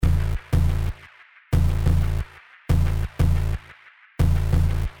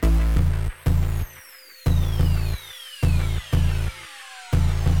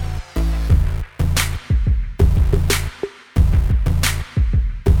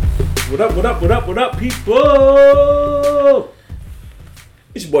What up, people?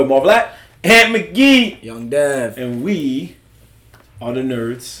 It's your boy Mar Black, Ant McGee, Young Dev, and we are the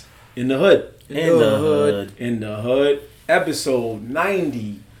nerds in the hood. In the hood. Episode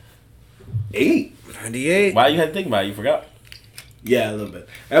 98. 98. Why you had to think about it? You forgot. Yeah, a little bit.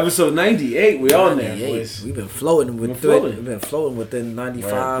 Episode 98. We on there, boys. We've been floating within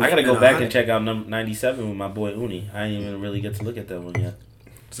 95. I gotta go back and check out 97 with my boy Uni. I didn't even really get to look at that one yet.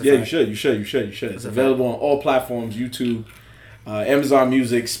 Yeah, you should. It's available on all platforms: YouTube, Amazon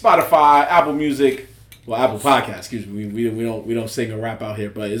Music, Spotify, Apple Music, Apple Podcast. Excuse me. We don't sing or rap out here,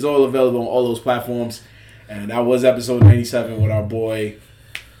 but it's all available on all those platforms. And that was episode 97 with our boy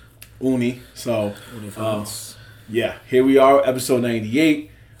Uni. So, yeah, here we are, episode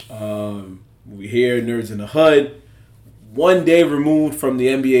 98. We here, Nerds in the Hood. 1 day removed from the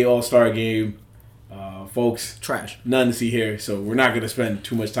NBA All-Star Game. Folks, trash. Nothing to see here, so we're not going to spend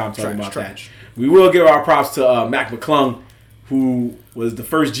too much time talking about that. We will give our props to Mac McClung, who was the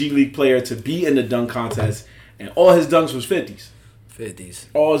first G League player to be in the dunk contest, and all his dunks was 50s.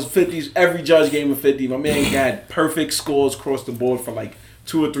 All his 50s, every judge gave him a 50. My man had perfect scores across the board for like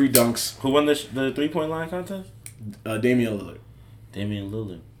 2 or 3 dunks. Who won the 3-point line contest? Damian Lillard. Damian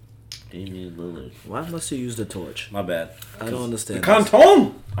Lillard. Why must you use the torch? My bad. I don't understand. The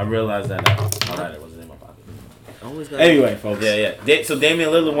Canton. I realized that now. All right, it wasn't in my pocket. Anyway, folks. Yeah. So Damian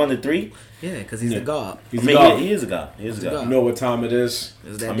Lillard won the 3? Yeah, because he's the god. He is a god. He is a god. You know what time it is?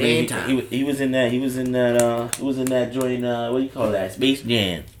 It's that damn time. He was in that joint, what do you call that? Space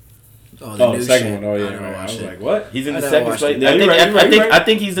Jam. Oh, the second one. Oh, yeah. Right. I was like, what? He's in the second place. I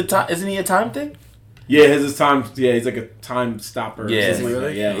think he's the time. Isn't he a time thing? Yeah, his time. Yeah, he's like a time stopper. Yeah,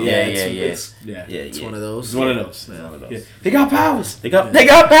 really? Yeah. It's one of those. It's one of those. Yeah. They got powers. They got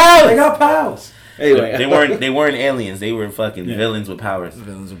powers. Anyway, they weren't aliens. They were fucking villains with powers.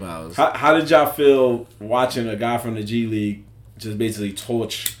 How did y'all feel watching a guy from the G League just basically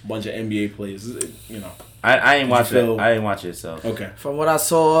torch a bunch of NBA players? You know, I ain't watch it. I ain't watch it. So okay. From what I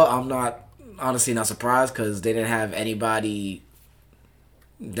saw, I'm honestly not surprised because they didn't have anybody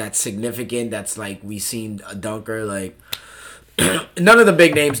that's significant. That's like we seen a dunker. Like none of the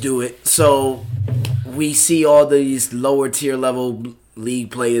big names do it. So we see all these lower tier level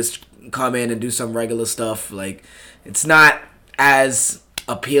league players come in and do some regular stuff. Like it's not as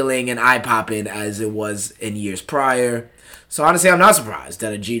appealing and eye popping as it was in years prior. So honestly, I'm not surprised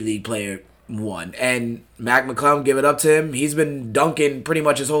that a G League player won. And Mac McClung, give it up to him. He's been dunking pretty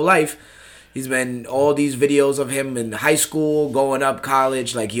much his whole life. He's been all these videos of him in high school, going up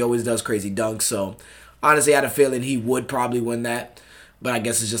college. Like he always does crazy dunks. So honestly, I had a feeling he would probably win that. But I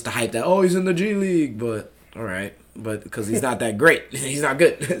guess it's just the hype that he's in the G League. But all right. But because he's not that great. He's not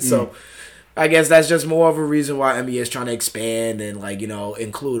good. So I guess that's just more of a reason why NBA is trying to expand and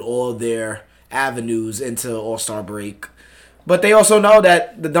include all their avenues into All-Star break. But they also know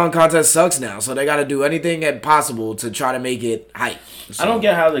that the dunk contest sucks now, so they got to do anything possible to try to make it hype. So, I don't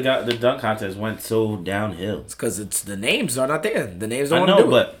get how the dunk contest went so downhill. It's because the names are not there. The names don't want to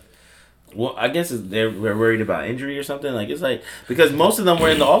do it. Well, I guess we're worried about injury or something. Like it's like because most of them were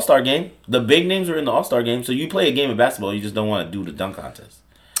in the All-Star game. The big names were in the All-Star game. So you play a game of basketball, you just don't want to do the dunk contest.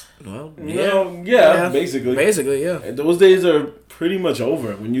 Well, yeah, basically, yeah. Those days are pretty much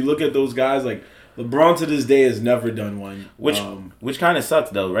over. When you look at those guys, like LeBron to this day has never done one. Which kind of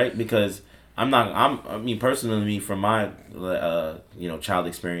sucks though, right? Because personally, from my child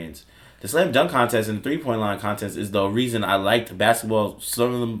experience. The slam dunk contest and the 3-point line contest is the reason I liked basketball.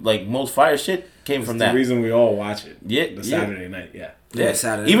 Some of them, most fire shit came from that. The reason we all watch it. Yeah, the Saturday night. Yeah,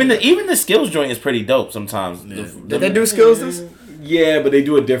 Saturday. Even the skills joint is pretty dope sometimes. Yeah. Did they do skills this? Yeah, but they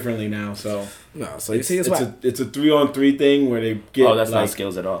do it differently now. So so you see, it's a 3-on-3 thing where they get. Oh, that's not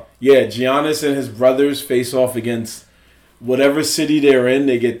skills at all. Yeah, Giannis and his brothers face off against whatever city they're in.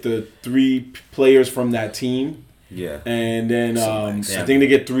 They get the 3 players from that team. Yeah, and then I think they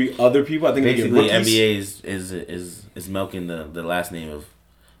get 3 other people. I think basically they get rookies. NBA is milking the last name of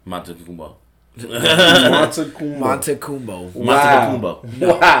Montecumbo. Montecumbo.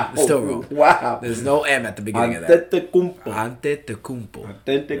 Wow. Still wrong. Wow. There's no M at the beginning of that.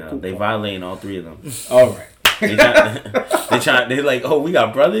 Antetokounmpo. They violating all 3 of them. All right. They're like, we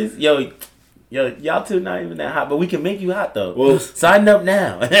got brothers. Yo, y'all 2 not even that hot, but we can make you hot though. Well, sign up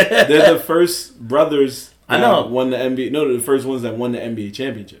now. They're the first brothers. I know. Won the NBA. No, they're the first ones that won the NBA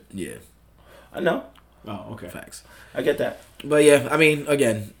championship. Yeah. I know. Oh, okay. Facts. I get that. But yeah, I mean,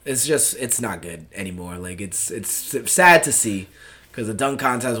 again, it's not good anymore. Like it's sad to see because the dunk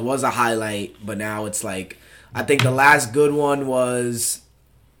contest was a highlight, but now it's like I think the last good one was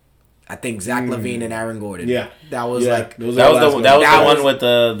I think Zach LaVine and Aaron Gordon. Yeah. That was like that was the one with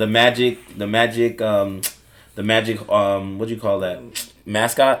the magic what do you call that?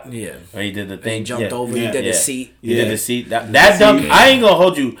 Mascot? Yeah. Where he did the thing. He jumped over, he did the seat. He did the seat. That dunk, I ain't gonna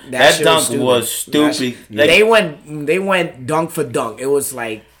hold you. That dunk was stupid. They went dunk for dunk. It was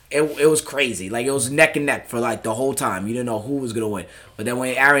like it was crazy. Like it was neck and neck for like the whole time. You didn't know who was gonna win. But then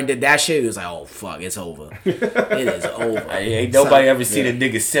when Aaron did that shit, it was like, oh fuck, it's over. It is over. Ain't nobody ever seen a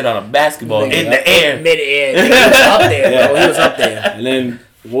nigga sit on a basketball in the air. Mid-air. He was up there, bro. He was up there. And then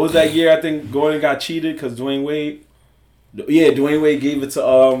what was that year? I think Gordon got cheated because Dwayne Wade. Yeah, Dwayne Wade gave it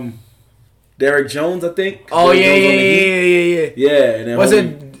to Derrick Jones, I think. Oh yeah. Yeah. And then was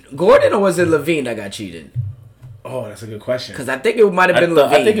it Gordon or was it LaVine that got cheated? Oh, that's a good question. Because I think it might have been LaVine.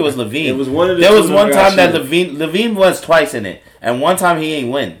 I think it was LaVine. It was one of the. There was one time that LaVine was twice in it, and one time he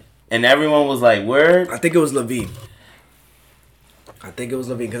ain't win, and everyone was like, "Word." I think it was LaVine.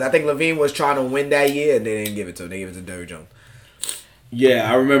 Because I think LaVine was trying to win that year, and they didn't give it to him. They gave it to Derrick Jones. Yeah,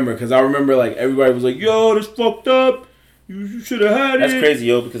 I remember. Because I remember like everybody was like, "Yo, this fucked up. You should have had it." That's crazy,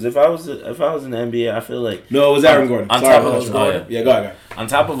 yo. Because if I was in the NBA, I feel like no, it was Aaron Gordon. On top of Gordon. Yeah, go ahead. On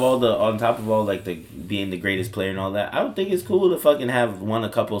top of all like the being the greatest player and all that, I would think it's cool to fucking have won a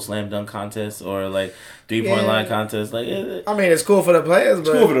couple slam dunk contests or like 3-point line contests. Like, I mean, it's cool for the players, but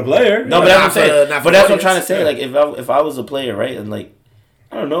it's cool for the player. No, but that's what I'm saying. But that's what I'm trying to say. Yeah. Like, if I was a player, right, and like,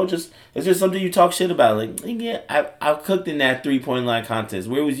 I don't know, it's just something you talk shit about. Like, yeah, I cooked in that 3-point line contest.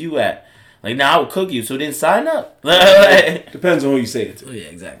 Where was you at? Like, now I would cook you, so then sign up. Depends on who you say it to. Oh, yeah,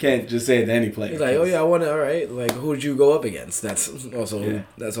 exactly. Can't just say it to any player. He's like, oh yeah, I want to. All right, like who'd you go up against? That's also good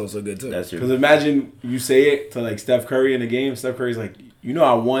too. That's true. Because imagine you say it to like Steph Curry in a game. Steph Curry's like,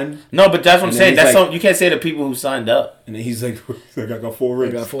 I won. No, but that's what I'm saying. That's like, you can't say to people who signed up. And then he's like, I got 4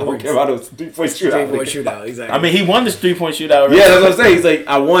 rings. I don't rings. care about those 3-point shootout. 3-point shootout, exactly. I mean, he won this 3-point shootout. Right? Yeah, that's what I'm saying. He's like,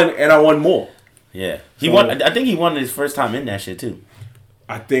 I won and I won more. Yeah, he won. I think he won his first time in that shit too.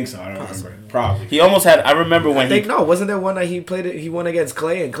 I think so. I don't remember. Probably. He almost had. I remember when wasn't there one that he played it? He won against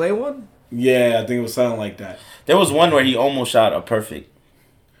Clay and Clay won. Yeah, I think it was something like that. There was one where he almost shot a perfect.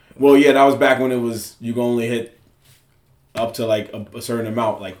 Well, yeah, that was back when it was you can only hit up to like a certain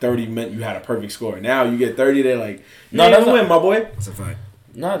amount. Like 30 meant you had a perfect score. Now you get 30, they're like, no, that's a win, my boy. That's a fact.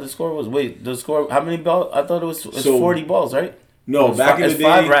 No, the score was how many balls? I thought it was 40 balls, right? No, back in the day,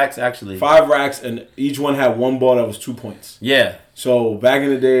 5 racks actually. 5 racks, and each one had 1 ball that was 2 points. Yeah. So back in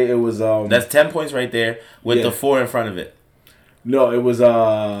the day, it was that's 10 points right there with the 4 in front of it. No, it was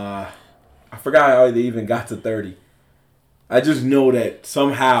I forgot how they even got to 30. I just know that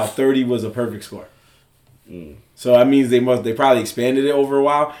somehow 30 was a perfect score. So that means they probably expanded it over a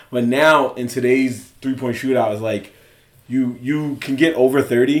while. But now in today's 3-point shootout, is like you can get over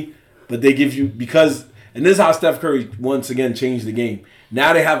 30, but they give you because. And this is how Steph Curry once again changed the game.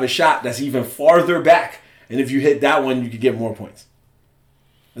 Now they have a shot that's even farther back, and if you hit that one, you could get more points.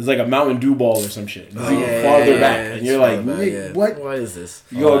 It's like a Mountain Dew ball or some shit. It's even farther back, and you're like, what? What is this?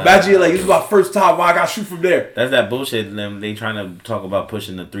 Yo, imagine like this is my first time. Why I got to shoot from there? That's that bullshit. They trying to talk about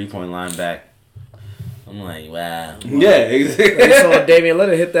pushing the 3-point line back. I'm like, wow. Yeah, exactly. You saw Damian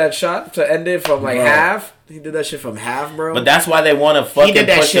Lillard hit that shot to end it from like half. He did that shit from half, bro. But that's why they want to fucking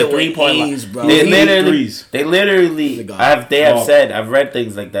push the 3-point line, bro. They literally they have said, I've read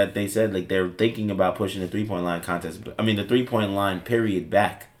things like that. They said like they're thinking about pushing the 3-point line contest. I mean the 3-point line period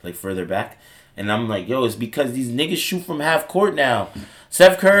back, like further back. And I'm like, yo, it's because these niggas shoot from half court now.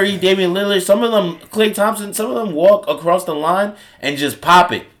 Steph Curry, Damian Lillard, some of them, Klay Thompson, some of them walk across the line and just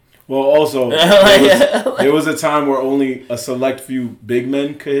pop it. Well, also, there was a time where only a select few big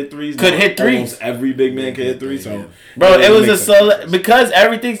men could hit threes. Almost every big man could hit threes. So, bro, it was a select because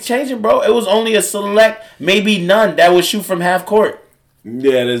everything's changing, bro. It was only a select, maybe none that would shoot from half court.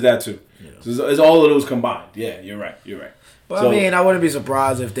 Yeah, there's that too. So it's all of those combined. Yeah, you're right. But I mean, I wouldn't be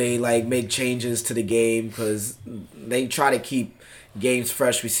surprised if they like make changes to the game because they try to keep games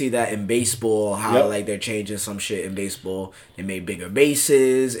fresh. We see that in baseball, how like they're changing some shit in baseball. They made bigger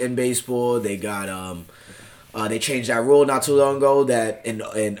bases in baseball. They got they changed that rule not too long ago that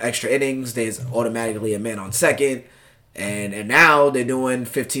in extra innings there's automatically a man on second, and now they're doing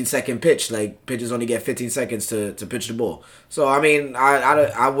 15-second pitch. Like pitchers only get 15 seconds to pitch the ball. So I mean,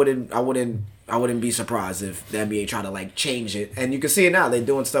 I wouldn't be surprised if the NBA try to like change it. And you can see it now. They're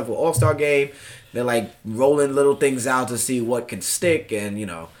doing stuff with All-Star Game. They're like rolling little things out to see what can stick. And, you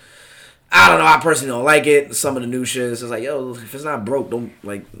know, I don't know. I personally don't like it. Some of the new shit is like, yo, if it's not broke, don't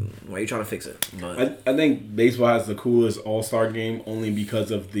like, why are you trying to fix it? But I think baseball has the coolest All-Star Game only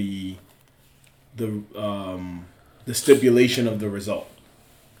because of the stipulation of the result.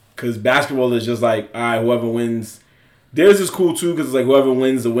 Because basketball is just like, all right, whoever wins Theirs is cool too because like whoever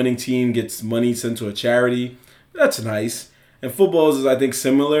wins, the winning team gets money sent to a charity. That's nice. And football is I think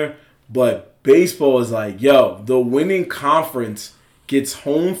similar, but baseball is like, yo, the winning conference gets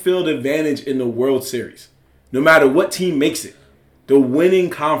home field advantage in the World Series, no matter what team makes it. The winning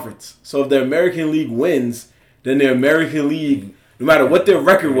conference. So if the American League wins, then the American League, no matter what their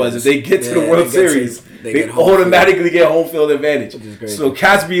record was, if they get to the World Series, they automatically get home field advantage. So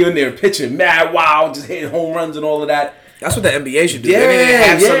cats be in there pitching mad wild, just hitting home runs and all of that. That's what the NBA should do. Yeah, they need to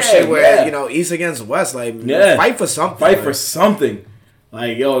have some shit where, East against West, like, fight for something. Fight for something.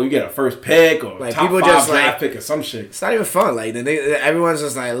 Like, yo, you get a first pick or like top people 5 just draft pick or some shit. It's not even fun. Like, everyone's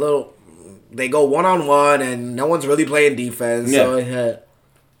just like a little... They go one-on-one and no one's really playing defense. Yeah. So,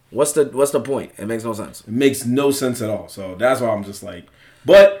 what's the point? It makes no sense. It makes no sense at all. So, that's why I'm just like...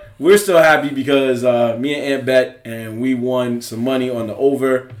 But we're still happy because me and Ant bet and we won some money on the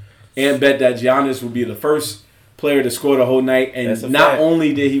over. Ant bet that Giannis would be the first player to score the whole night, and not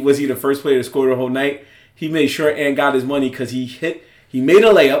only was he the first player to score the whole night, he made sure Ant got his money because he made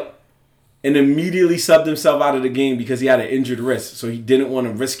a layup and immediately subbed himself out of the game because he had an injured wrist, so he didn't want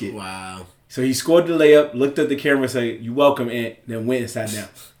to risk it. Wow. So he scored the layup, looked at the camera, and said, "You welcome, Ant," then went and sat down.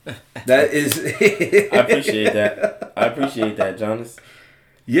 That is... I appreciate that, Jonas.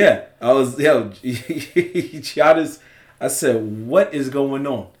 Yeah, I was... Giannis, I said, what is going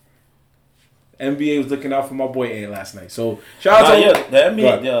on? NBA was looking out for my boy Ant last night. So shout out to the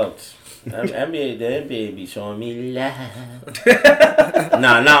NBA. The NBA be showing me love.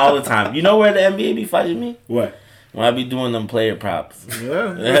 Nah, not all the time. You know where the NBA be fighting me? What? When I be doing them player props.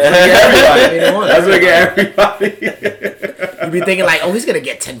 Yeah. That's what get everybody. You be thinking like, oh, he's gonna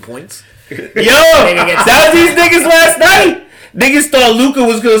get 10 points. Yo, that was these niggas last night. Niggas thought Luka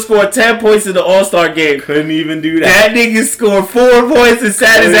was going to score 10 points in the All-Star game. Couldn't even do that. That nigga scored 4 points and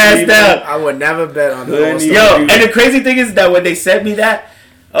sat his ass down. I would never bet on the All-Star game. Yo, and the crazy thing is that when they sent me that,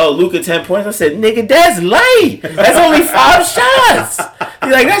 Luka 10 points, I said, nigga, that's light. That's only 5 shots.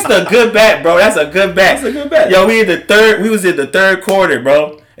 He's like, that's a good bet, bro. That's a good bet. That's a good bet. Yo, we was in the third quarter,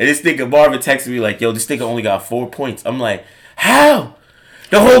 bro. And this nigga Marvin texted me like, yo, this nigga only got 4 points. I'm like, how?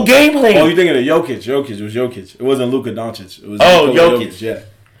 The whole game played. Oh, you're thinking of Jokic. It was Jokic. It wasn't Luka Doncic. It was Jokic. Yeah.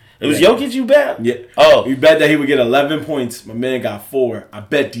 It was Jokic you bet? Yeah. Oh. You bet that he would get 11 points. My man got 4. I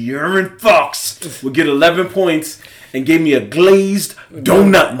bet De'Aaron Fox would get 11 points and gave me a glazed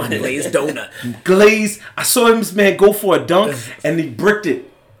donut. Glazed donut. Glazed. I saw this man go for a dunk and he bricked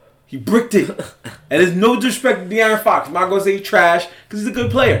it. And there's no disrespect to De'Aaron Fox. I'm not going to say he's trash because he's a good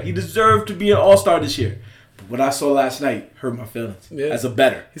player. He deserved to be an all-star this year. What I saw last night hurt my feelings. Yeah. As a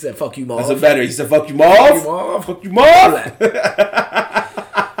bettor. He said, fuck you, Marv. As a bettor. He said, fuck you, Marv. Fuck you, Marv.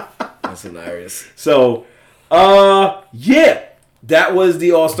 That's hilarious. So, yeah. That was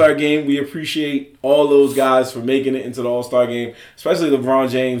the All-Star game. We appreciate all those guys for making it into the All-Star game. Especially LeBron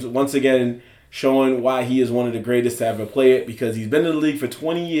James. Once again, showing why he is one of the greatest to ever play it. Because he's been in the league for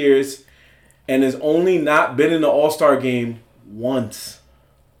 20 years. And has only not been in the All-Star game once.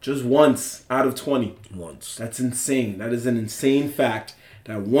 Just once out of 20. Once. That's insane. That is an insane fact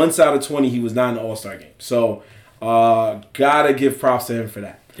that once out of 20 he was not in the All-Star game. So, gotta give props to him for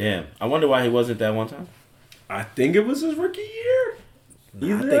that. Damn. I wonder why he wasn't that one time. I think it was his rookie year.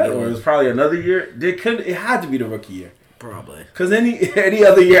 Either that, or it was probably another year. It had to be the rookie year. Probably. Because any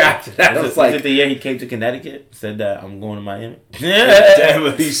other year after that, was it the year he came to Connecticut? Said that I'm going to Miami?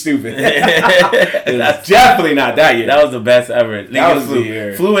 Definitely stupid. That's definitely not that year. That was the best ever. That was the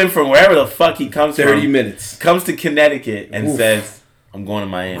year. Flew in from wherever the fuck he comes 30 minutes. Comes to Connecticut and says, I'm going to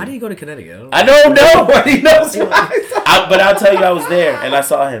Miami. Why did he go to Connecticut? I don't know. Nobody knows why. But I'll tell you, I was there and I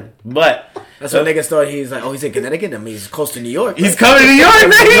saw him. But... That's when niggas thought he's like, oh, he's in Connecticut? I mean, he's close to New York. He's coming to New York,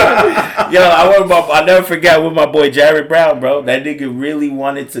 nigga. Yo, I'll never forget with my boy Jared Brown, bro. That nigga really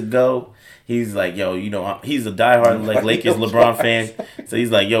wanted to go. He's like, yo, he's a diehard like Lakers LeBron fan. So he's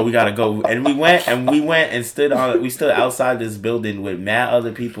like, yo, we gotta go. And we went and stood outside this building with mad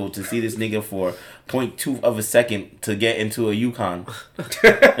other people to see this nigga for 0.2 of a second to get into a Yukon.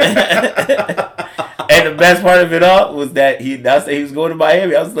 And the best part of it all was that he was going to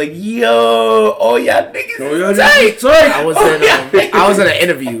Miami. I was like, yo, y'all niggas tight. I was in an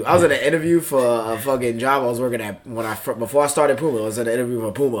interview. I was in an interview for a fucking job I was working at before I started Puma. I was in an interview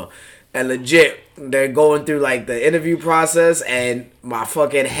for Puma. And legit, they're going through like the interview process, and my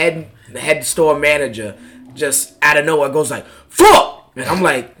fucking head store manager just out of nowhere goes like, fuck! And I'm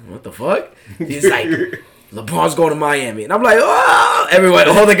like, what the fuck? He's like, LeBron's going to Miami. And I'm like, oh! Everyone,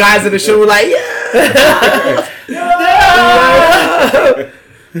 all the guys in the show were like, yeah! Yeah!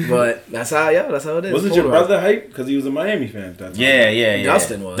 But that's how it is. Wasn't your brother hype? Because he was a Miami fan at that time. Yeah.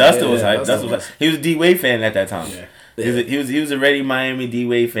 Dustin was. Dustin was hype. He was a D-Wade fan at that time. Yeah. He was already Miami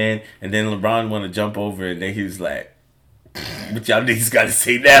D-Wade fan, and then LeBron wanted to jump over, and then he was like, "What y'all niggas got to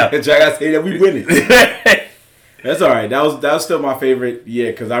say now?" Y'all got to say that we winning. That's all right. That was still my favorite.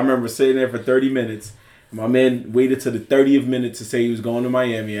 Yeah, because I remember sitting there for 30 minutes. My man waited to the 30th minute to say he was going to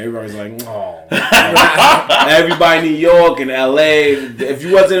Miami. Everybody was like, "Oh." Everybody in New York and LA. If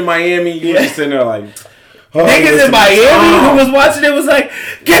you wasn't in Miami, you were just sitting there like. Oh, niggas in Miami who was watching it was like,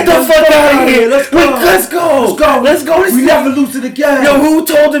 "Get the fuck out of here! Let's go! We never lose to the game." Yo, who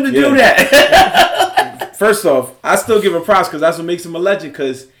told him to do that? First off, I still give him props because that's what makes him a legend.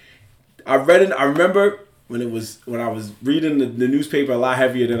 Because I remember when I was reading the newspaper a lot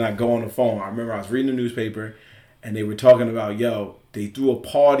heavier than I go on the phone. I remember I was reading the newspaper, and they were talking about, they threw a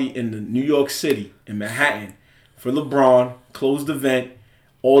party in the New York City in Manhattan for LeBron, closed event.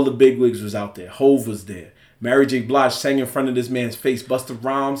 All the bigwigs was out there. Hove was there. Mary J. Blige sang in front of this man's face. Busta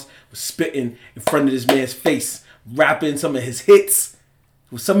Rhymes was spitting in front of this man's face, rapping some of his hits.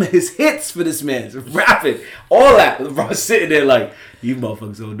 Some of his hits for this man. Rapping. All that. LeBron sitting there like, "You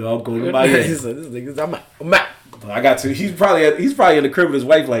motherfuckers don't know I'm going to Miami." This nigga's, I'm out. I got to. He's probably in the crib with his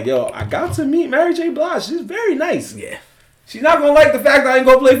wife like, "Yo, I got to meet Mary J. Blige. She's very nice." Yeah. She's not going to like the fact that I ain't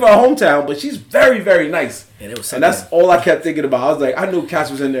going to play for her hometown, but she's very, very nice. And that's all I kept thinking about. I was like, I knew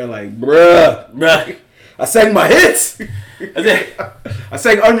Cass was in there like, bruh. I sang my hits. I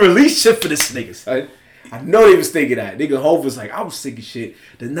sang unreleased shit for this niggas. I know they was thinking that. Nigga Hov was like, I was singing shit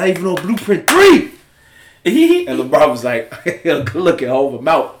that's not even on Blueprint 3. And LeBron was like, look at Hov, I'm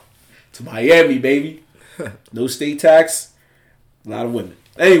out to Miami, baby. No state tax. A lot of women.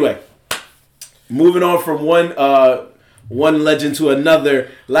 Anyway, moving on from one legend to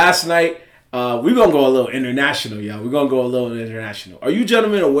another. Last night, we're going to go a little international, y'all. We're going to go a little international. Are you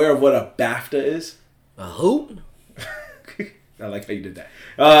gentlemen aware of what a BAFTA is? A who? I like how you did that.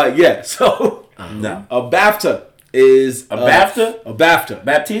 Yeah, so no. A BAFTA is... A BAFTA? A BAFTA.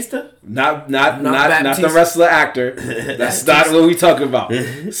 Baptista? Not the wrestler actor. That's not what we talking about.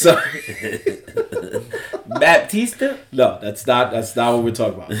 So Baptista? No, that's not what we're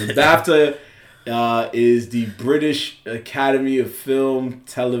talking about. The BAFTA is the British Academy of Film,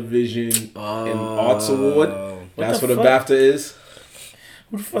 Television, and Arts Award. That's what a BAFTA is.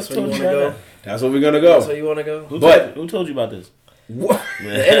 Who the fuck told you that? That's where we're gonna go. That's where you want to go. Who told you about this? What?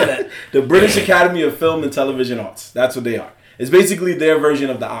 The British Academy of Film and Television Arts. That's what they are. It's basically their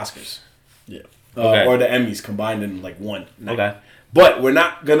version of the Oscars. Yeah. Or the Emmys combined in like one night. Okay. But we're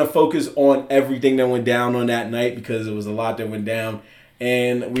not gonna focus on everything that went down on that night because it was a lot that went down.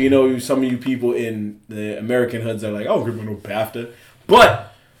 And we know some of you people in the American hoods are like, "Oh, we're no BAFTA."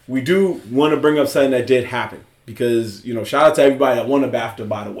 But we do want to bring up something that did happen. Because, shout out to everybody that won a BAFTA,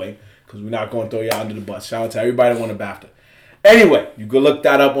 by the way. Because we're not going to throw y'all under the bus. Shout out to everybody that won a BAFTA. Anyway, you can look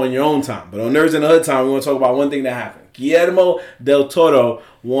that up on your own time. But on Nerds in the Hood time, we want to talk about one thing that happened. Guillermo del Toro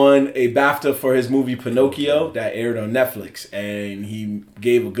won a BAFTA for his movie Pinocchio that aired on Netflix. And he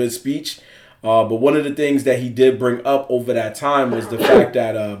gave a good speech. But one of the things that he did bring up over that time was the fact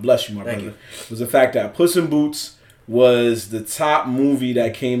that, bless you, my brother, was the fact that Puss in Boots was the top movie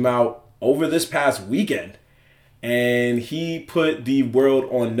that came out over this past weekend. And he put the world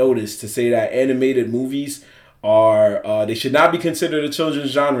on notice to say that animated movies they should not be considered a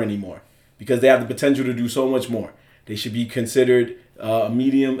children's genre anymore because they have the potential to do so much more. They should be considered a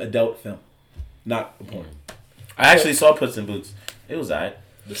medium adult film, not a porn. I actually saw Puss in Boots. It was alright.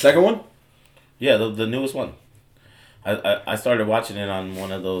 The second one? Yeah, the newest one. I started watching it on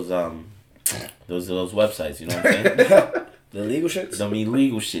one of those websites. You know what I'm saying? The legal shits? The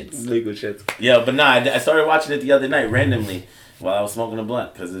illegal shits. Legal shits. Yeah, but I started watching it the other night randomly while I was smoking a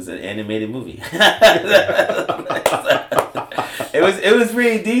blunt because it's an animated movie. It was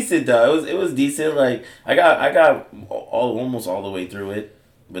pretty decent though. It was decent. Like I got almost all the way through it,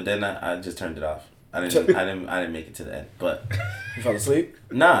 but then I just turned it off. I didn't make it to the end. But you fell asleep?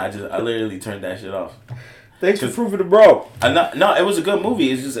 Nah, I literally turned that shit off. Thanks for proving it, bro. No, it was a good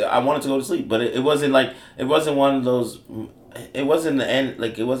movie. It's just I wanted to go to sleep, but it wasn't one of those. It wasn't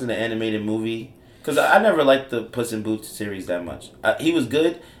an animated movie because I never liked the Puss in Boots series that much. He was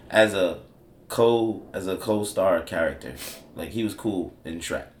good as a co-star character. Like he was cool in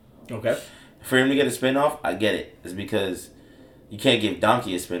Shrek. Okay. For him to get a spinoff, I get it. It's because you can't give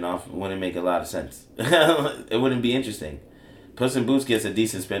Donkey a spinoff. It wouldn't make a lot of sense. It wouldn't be interesting. Puss in Boots gets a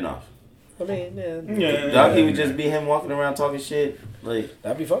decent spinoff. I mean, Donkey would just be him walking around talking shit. Like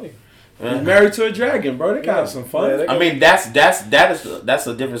that'd be funny. He's married to a dragon, bro. They got some fun. Yeah, I mean, that's a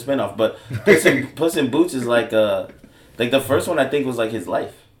different spinoff. But Puss in Boots is like the first one I think was like his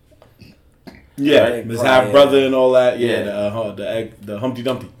life. Yeah, his half brother and all that. Yeah, the Humpty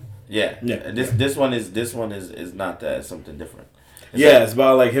Dumpty. Yeah. Yeah. This one is not that. It's something different. It's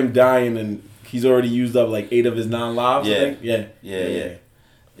about like him dying and he's already used up like 8 of his 9 lives. Yeah. I think. Yeah.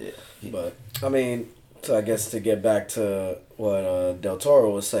 But I mean, so I guess to get back to what Del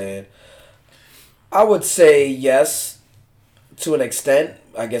Toro was saying, I would say yes, to an extent.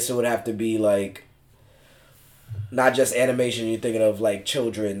 I guess it would have to be like not just animation. You're thinking of like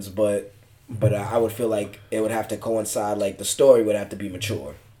children's, but I would feel like it would have to coincide. Like the story would have to be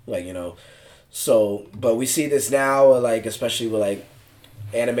mature, like So, but we see this now, like especially with like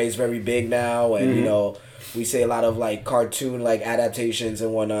anime is very big now, and we see a lot of like cartoon like adaptations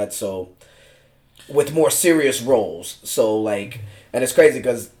and whatnot. So with more serious roles. So like, and it's crazy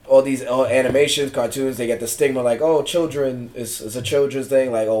because all these animations, cartoons, they get the stigma like, oh, children is a children's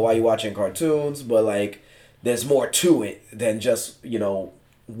thing. Like, oh, why are you watching cartoons? But like, there's more to it than just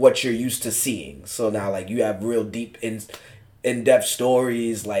what you're used to seeing. So now like you have real deep in-depth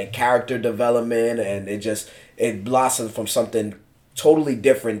stories, like character development, and it blossoms from something totally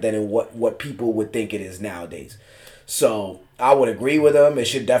different than in what people would think it is nowadays. So I would agree with them. It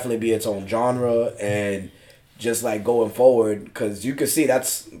should definitely be its own genre, and just like going forward, because you can see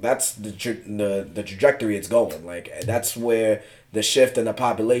that's the trajectory it's going. Like that's where the shift in the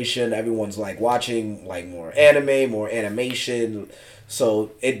population, everyone's like watching like more anime, more animation.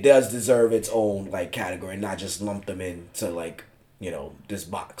 So it does deserve its own like category, not just lump them into like this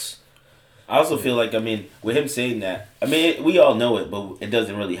box. I also feel like, I mean, with him saying that, I mean, we all know it, but it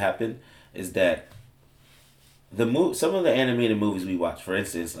doesn't really happen, is that some of the animated movies we watch, for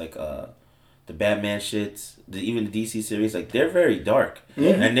instance, like the Batman shits, even the DC series, like they're very dark,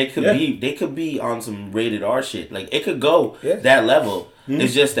 and they could be on some rated R shit. Like it could go that level.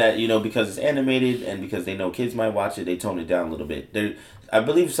 It's just that because it's animated and because they know kids might watch it, they tone it down a little bit. I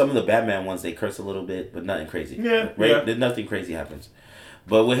believe some of the Batman ones they curse a little bit, but nothing crazy. Nothing crazy happens.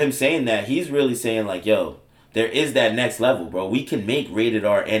 But with him saying that, he's really saying like, yo, there is that next level, bro. We can make rated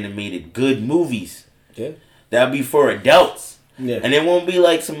R animated good movies. Yeah. That'll be for adults. Yeah. And it won't be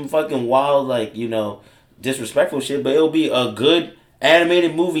like some fucking wild, like, disrespectful shit, but it'll be a good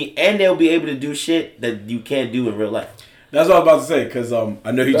animated movie, and they'll be able to do shit that you can't do in real life. That's what I was about to say, because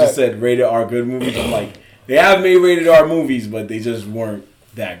I know he just said rated R good movies. I'm like, they have made rated R movies, but they just weren't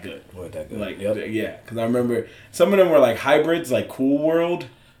that good. Like, yeah, because I remember some of them were like hybrids, like Cool World,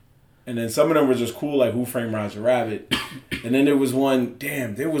 and then some of them were just cool, like Who Framed Roger Rabbit. And then there was one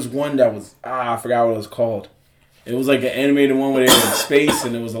that was, I forgot what it was called. It was like an animated one where they were in space,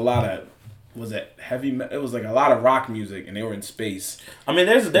 and it was a lot of, was it heavy? It was like a lot of rock music, and they were in space. I mean,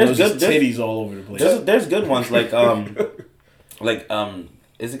 there's good titties all over the place. There's good ones like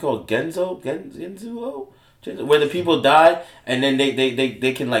is it called Genzuo? Where the people die and then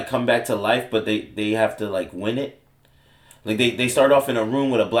they can like come back to life, but they have to like win it. Like they start off in a room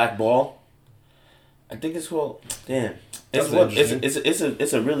with a black ball. I think it's called. Damn,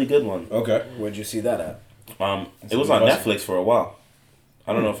 it's a really good one. Okay, where'd you see that at? It was on Netflix for a while.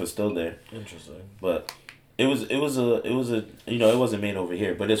 I don't know if it's still there. Interesting. But it was a it wasn't made over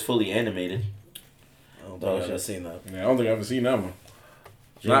here, but it's fully animated. I don't think I've ever seen that. Yeah, I don't think I've ever seen that one.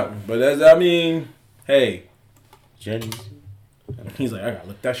 But hey, Jenny. He's like, I gotta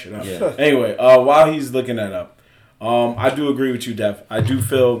look that shit up. Yeah. Anyway, while he's looking that up, I do agree with you, Dev. I do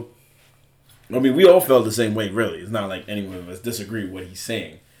feel. I mean, we all felt the same way. Really, it's not like anyone of us disagree with what he's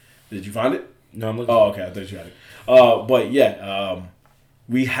saying. Did you find it? No, I'm looking. Oh, okay. I thought you had it. But yeah,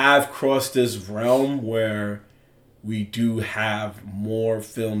 we have crossed this realm where we do have more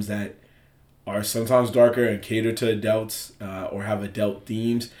films that are sometimes darker and cater to adults or have adult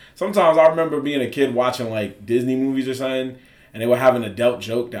themes. Sometimes I remember being a kid watching like Disney movies or something, and they would have an adult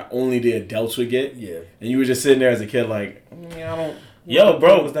joke that only the adults would get. Yeah. And you were just sitting there as a kid like, I don't. Yo,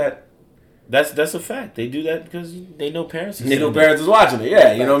 bro, was that? That's a fact. They do that because they know parents. Parents is watching it.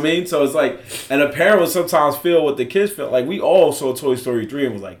 Yeah, you know what I mean. So it's like, and a parent will sometimes feel what the kids feel. Like we all saw Toy Story 3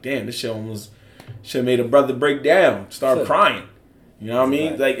 and was like, damn, this shit almost should have made a brother break down, start crying. You know what I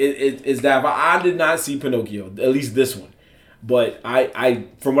mean? Like it's that. I did not see Pinocchio, at least this one, but I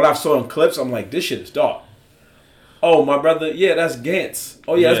from what I've saw in clips, I'm like, this shit is dark. Oh, my brother, yeah, that's Gantz.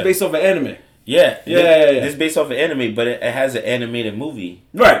 Oh yeah, that's based off an anime. Yeah. It's based off an anime, but it has an animated movie.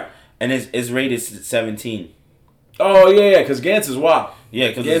 Right. And it's rated 17. Oh yeah, because Gantz is wild. Yeah,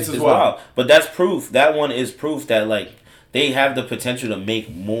 because Gantz is wild. But that's proof. That one is proof that like they have the potential to make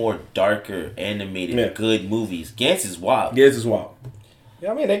more darker animated good movies. Gantz is wild. Gantz is wild.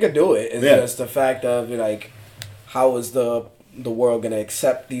 Yeah, I mean they could do it. It's just the fact of like, how is the world gonna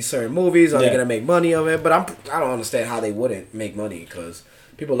accept these certain movies? Are they gonna make money of it? But I don't understand how they wouldn't make money because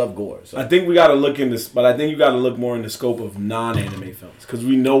People love gore. So. I think we got to look in this, but I think you got to look more in the scope of non-anime films because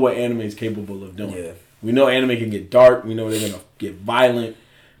we know what anime is capable of doing. Yeah. We know anime can get dark. We know they're gonna get violent.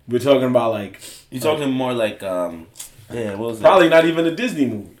 We're talking about like you're talking more like what was that? Probably not even a Disney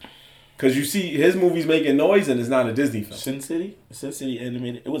movie because you see his movies making noise and it's not a Disney film. Sin City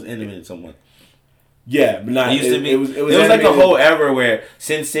animated. It was animated somewhat. Yeah, but not. It was like a whole era where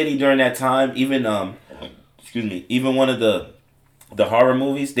Sin City during that time, even even one of the horror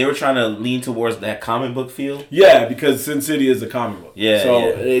movies, they were trying to lean towards that comic book feel. Yeah, because Sin City is a comic book. Yeah,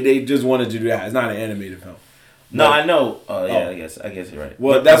 so they just wanted to do that. It's not an animated film. No, I know. I guess you're right.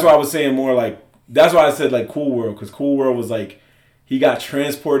 Well, that's why I was saying more like that's why I said like Cool World because Cool World was like he got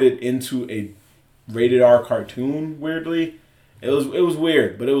transported into a rated R cartoon. Weirdly, it was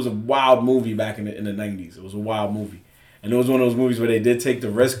weird, but it was a wild movie back in the 90s. It was a wild movie. And it was one of those movies where they did take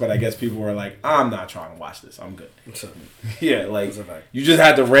the risk, but I guess people were like, I'm not trying to watch this. I'm good. Yeah, like, you just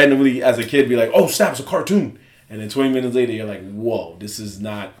had to randomly, as a kid, be like, oh, snap, it's a cartoon. And then 20 minutes later, you're like, whoa, this is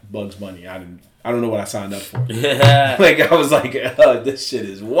not Bugs Bunny. I don't know what I signed up for. Yeah. Like, I was like, this shit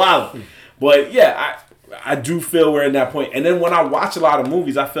is wild. But, yeah, I do feel we're in that point. And then when I watch a lot of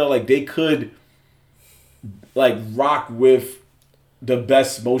movies, I feel like they could, like, rock with the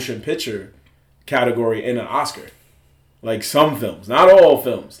best motion picture category in an Oscar. Like some films, not all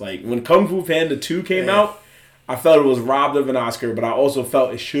films. Like when Kung Fu Panda 2 came out, I felt it was robbed of an Oscar, but I also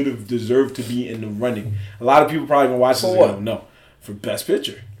felt it should have deserved to be in the running. A lot of people probably gonna watch this and go, no, for Best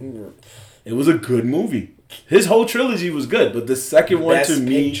Picture. It was a good movie. His whole trilogy was good, but the second one to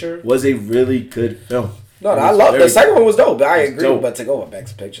me was a really good film. No, I love the second one was dope. I agree, dope. But to go with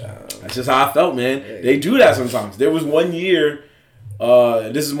Best Picture, that's just how I felt, man. Yeah. They do that sometimes. There was one year.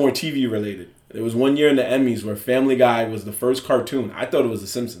 This is more TV related. There was one year in the Emmys where Family Guy was the first cartoon. I thought it was The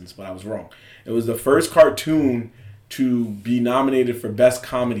Simpsons, but I was wrong. It was the first cartoon to be nominated for Best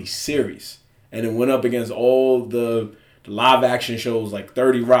Comedy Series. And it went up against all the live action shows like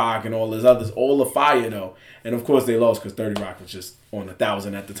 30 Rock and all this others. All the fire, though. And of course they lost because 30 Rock was just on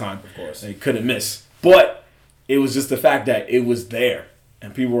 1,000 at the time. Of course. They couldn't miss. But it was just the fact that it was there.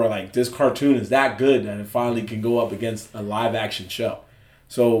 And people were like, this cartoon is that good that it finally can go up against a live action show.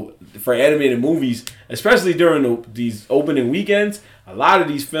 So for animated movies, especially during these opening weekends, a lot of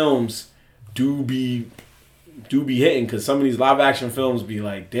these films do be hitting because some of these live action films be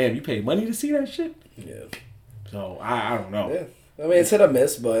like, damn, you paid money to see that shit? Yeah. So I don't know. Yeah. I mean, it's hit or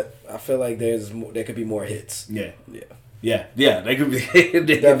miss, but I feel like there could be more hits. Yeah. They could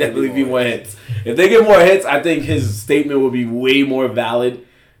definitely be more hits. If they get more hits, I think his statement would be way more valid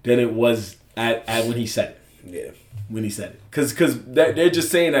than it was at when he said it. Yeah. When he said it. Because they're just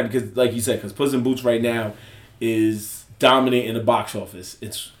saying that because, like you said, because Puss in Boots right now is dominant in the box office.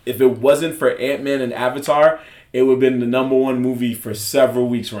 If it wasn't for Ant-Man and Avatar, it would have been the number one movie for several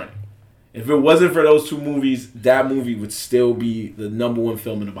weeks running. If it wasn't for those two movies, that movie would still be the number one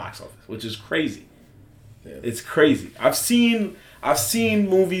film in the box office, which is crazy. Yeah. It's crazy. I've seen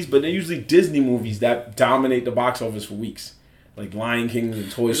movies, but they're usually Disney movies that dominate the box office for weeks. Like Lion King and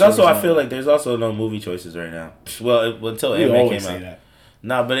Toy Story. Also, I feel like there's also no movie choices right now. Well, until Ant-Man came out. That.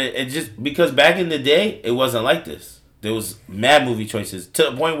 Nah, but it just because back in the day it wasn't like this. There was mad movie choices to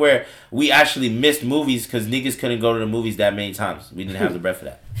the point where we actually missed movies because niggas couldn't go to the movies that many times. We didn't have the breath for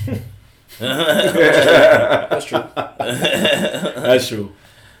that. That's true. That's true.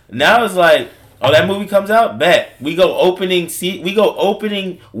 Now it's like, oh, that movie comes out, bet we go opening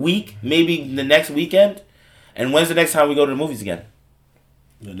week, maybe the next weekend. And when's the next time we go to the movies again?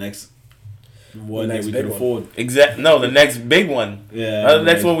 The next one that we could afford. No, the next big one. Yeah. The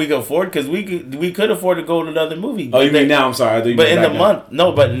next one we could afford because we could afford to go to another movie. Oh, you mean now? I'm sorry. But in the month,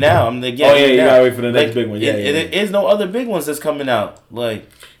 no. But now I'm again. Oh yeah, you gotta wait for the next big one. Yeah, there is no other big ones that's coming out. Like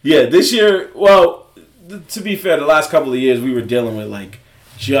this year. Well, to be fair, the last couple of years we were dealing with like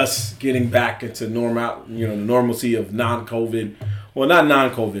just getting back into the normalcy of non-COVID. Well, not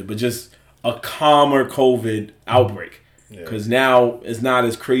non-COVID, but just a calmer COVID outbreak. Because now it's not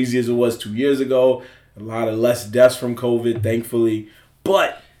as crazy as it was 2 years ago. A lot of less deaths from COVID, thankfully.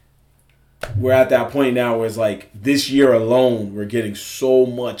 But we're at that point now where it's like this year alone, we're getting so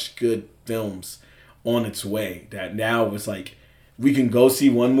much good films on its way that now it's like we can go see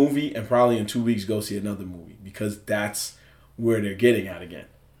one movie and probably in 2 weeks go see another movie because that's where they're getting at again.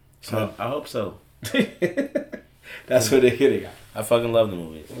 So I hope so. That's where they're hitting at. I fucking love the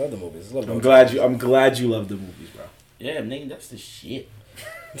movies. I love the movies. I'm glad you love the movies, bro. Yeah, nigga, that's the shit.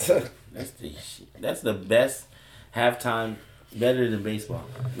 That's the shit. That's the best halftime. Better than baseball.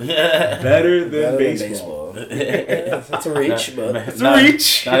 Better than baseball. That's a reach, but it's a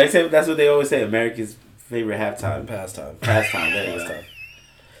reach. They say that's what they always say. America's favorite halftime. Pastime. There you go.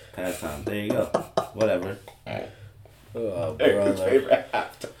 Pastime. There you go. Whatever. Oh, brother.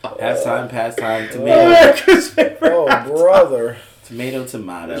 Pastime, tomato. America's favorite. Oh, brother. Tomato. Is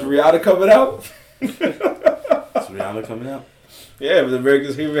Rihanna coming out? Is Rihanna coming out? Yeah, it was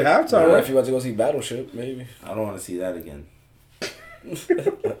America's favorite halftime. Yeah, Right? if you want to go see Battleship, maybe. I don't want to see that again.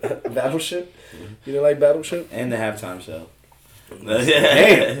 Battleship? You didn't like Battleship? And the halftime show.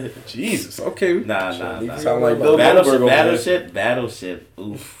 Damn. Jesus. Okay. Nah. Sound like Bill Goldberg over there. Battleship.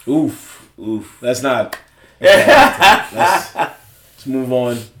 Oof. Let's not. Let's move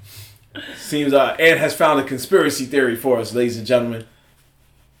on. Seems Ant has found a conspiracy theory for us, ladies and gentlemen.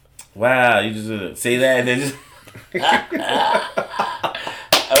 Wow, you just say that and then just.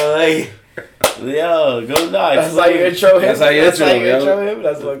 I'm like, yo, go nuts. That's how you intro him? That's how you intro him?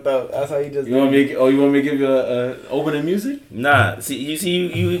 That's fucked up. That's how you just... You want me to give you a opening music? Nah,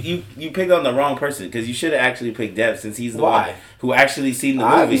 you picked on the wrong person because you should have actually picked Dev since he's the one who actually seen the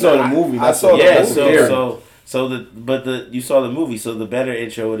movie. You saw the movie. I saw the movie. You saw the movie, so the better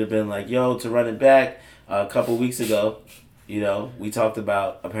intro would have been like, yo, to run it back a couple weeks ago, we talked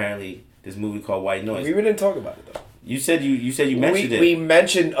about apparently this movie called White Noise. We didn't talk about it though. You said you mentioned it. We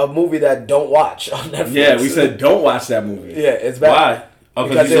mentioned a movie that don't watch on Netflix. Yeah, we said don't watch that movie. Yeah, it's bad. Why? Oh,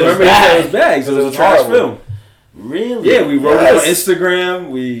 Because you it said was it's Remember, bad. it was bad. So it was a trash horrible. film. Really? Yeah, we wrote Yes. it on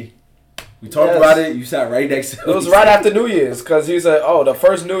Instagram. We talked about it. You sat right next to It was right after New Year's because he said, "Oh, this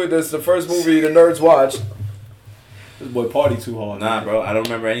is the first movie the nerds watched." This boy party too hard. Nah, bro, I don't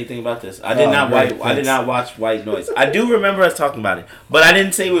remember anything about this. I did not watch White Noise. I do remember us talking about it, but I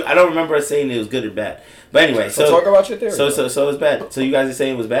don't remember us saying it was good or bad. But anyway, so talk about your theory. So it's bad. So you guys are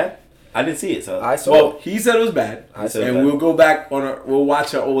saying it was bad? I didn't see it. So I saw. Well, he said it was bad. I said and bad. we'll go back we'll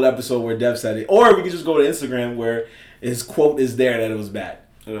watch an old episode where Dev said it, or we can just go to Instagram where his quote is there that it was bad.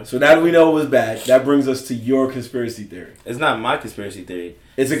 Okay. So now that we know it was bad, that brings us to your conspiracy theory. It's not my conspiracy theory.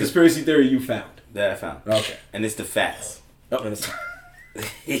 It's a conspiracy theory you found. That I found. Okay. And it's the facts. Oh.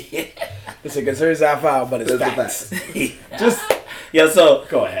 It's a conspiracy I found, but it's facts. Just So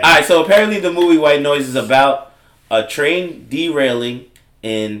go ahead. All right. So apparently the movie White Noise is about a train derailing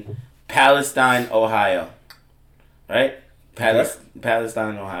in Palestine, Ohio. Right?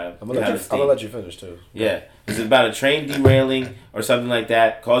 Palestine, Ohio. I'm gonna let you finish too. Yeah, it's about a train derailing or something like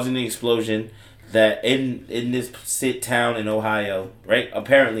that, causing an explosion that in this town in Ohio, right?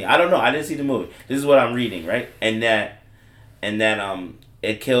 Apparently, I don't know. I didn't see the movie. This is what I'm reading, right? And that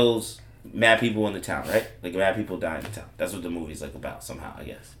it kills mad people in the town, right? Like mad people die in the town. That's what the movie's like about somehow, I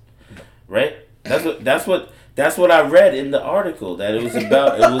guess. Right? That's what I read in the article that it was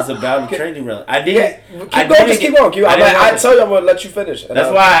about. It was about a train derailing. I didn't. Keep going. I tell you, I'm gonna let you finish.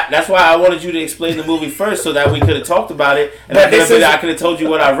 That's why I wanted you to explain the movie first, so that we could have talked about it, and I could have told you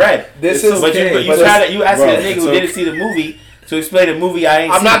what I read. You asked a nigga who didn't see the movie to explain a movie I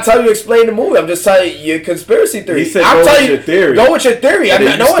ain't seen. I'm not telling you to explain the movie. I'm just telling you your conspiracy theory. He said I'm go telling with your theory. Go with your theory.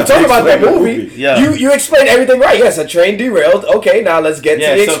 No one talking about that movie. Yeah. You explained everything right. Yes, a train derailed. Okay, now let's get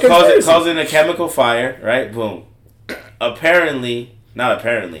to the conspiracy. Causing a chemical fire, right? Boom. Not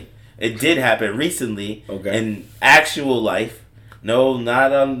apparently. It did happen recently in actual life. No,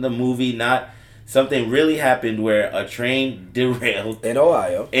 not on the movie. Not something really happened where a train derailed in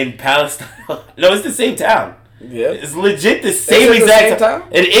Ohio, in Palestine. No, it's the same town. Yeah, it's legit the same exact town.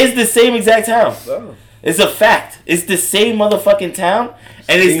 It is the same exact town. Oh. It's a fact. It's the same motherfucking town,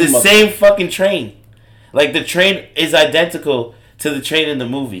 and it's the same fucking train. Like the train is identical to the train in the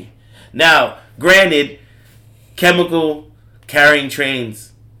movie. Now, granted, chemical carrying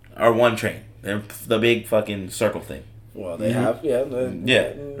trains are one train. They're the big fucking circle thing. Well, they have, right?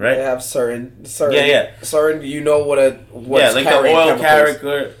 They have certain, certain. You know what's like the oil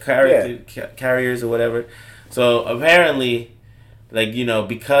carriers or whatever. So apparently, like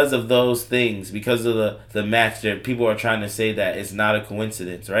because of those things, because of the match, there people are trying to say that it's not a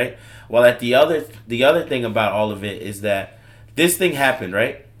coincidence, right? Well, the other thing about all of it is that this thing happened,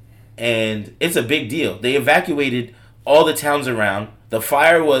 right? And it's a big deal. They evacuated all the towns around. The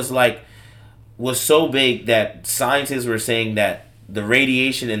fire was so big that scientists were saying that the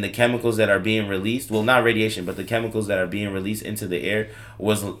radiation and the chemicals that are being released, well, not radiation, but the chemicals that are being released into the air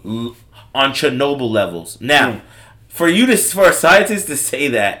was on Chernobyl levels. Now, for a scientist to say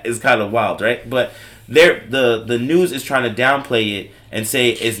that is kind of wild, right? But the news is trying to downplay it and say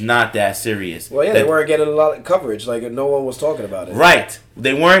it's not that serious. Well, yeah, they weren't getting a lot of coverage. Like, no one was talking about it. Right.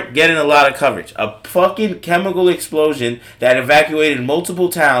 They weren't getting a lot of coverage. A fucking chemical explosion that evacuated multiple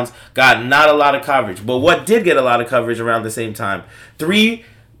towns got not a lot of coverage. But what did get a lot of coverage around the same time? 3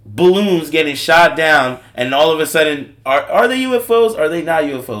 balloons getting shot down, and all of a sudden, are they UFOs? Are they not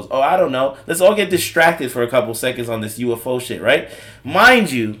UFOs? Oh, I don't know. Let's all get distracted for a couple seconds on this UFO shit, right?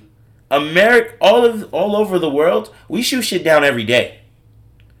 Mind you, America, all over the world, we shoot shit down every day.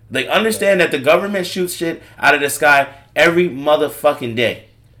 Like, understand that the government shoots shit out of the sky every motherfucking day,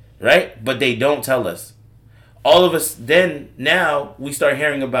 right? But they don't tell us. All of us, then, now, we start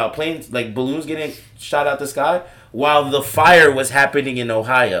hearing about planes, like balloons getting shot out the sky while the fire was happening in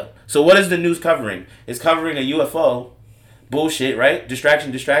Ohio. So what is the news covering? It's covering a UFO. Bullshit, right?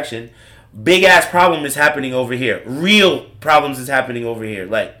 Distraction. Big ass problem is happening over here. Real problems is happening over here.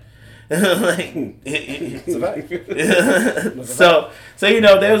 Like, It's a fact. so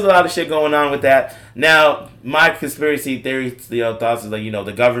there was a lot of shit going on with that. Now, my conspiracy theory, thoughts is like,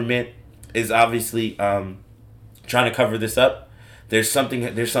 the government is obviously trying to cover this up. There's some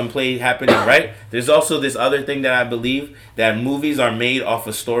play happening, right? There's also this other thing that I believe, that movies are made off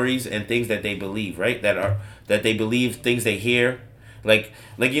of stories and things that they believe, right? That they believe, things they hear. For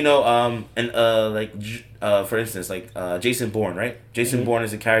instance, Jason Bourne, right? Jason Bourne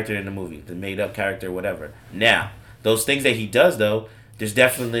is a character in the movie, the made up character, whatever. Now, those things that he does, though, there's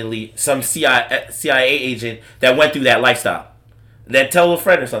definitely some CIA agent that went through that lifestyle. That tell a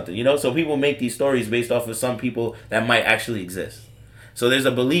friend or something, So people make these stories based off of some people that might actually exist. So there's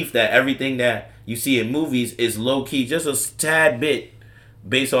a belief that everything that you see in movies is low-key, just a tad bit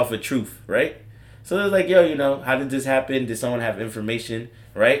based off of truth, right? So they're like, how did this happen? Did someone have information,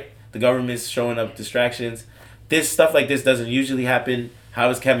 right? The government's showing up distractions. This stuff like this doesn't usually happen. How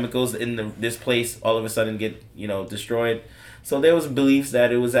does chemicals in this place all of a sudden get, destroyed? So there was beliefs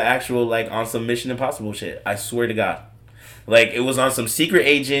that it was an actual, on some Mission Impossible shit. I swear to God. It was on some secret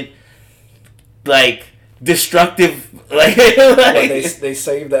agent, destructive, they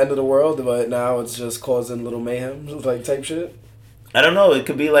saved the end of the world, but now it's just causing little mayhem, type shit. I don't know. It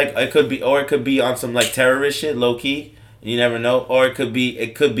could be it could be on some terrorist shit, low key. You never know. Or it could be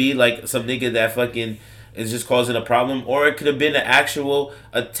some nigga that fucking is just causing a problem. Or it could have been an actual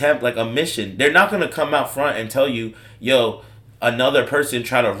attempt, a mission. They're not gonna come out front and tell you, yo, another person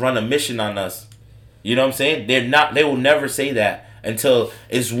try to run a mission on us. You know what I'm saying? They will never say that until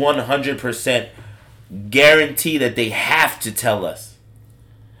it's 100% guarantee that they have to tell us.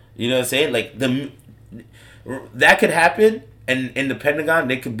 You know what I'm saying? That could happen, and in the Pentagon,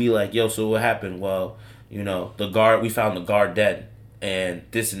 they could be like, yo, so what happened? Well, we found the guard dead, and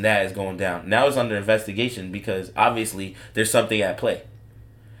this and that is going down. Now it's under investigation because obviously there's something at play.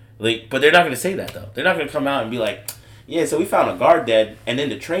 But they're not going to say that, though. They're not going to come out and be like, yeah, so we found a guard dead, and then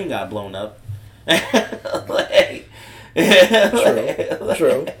the train got blown up.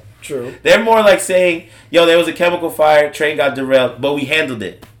 True. They're more saying, yo, there was a chemical fire, train got derailed, but we handled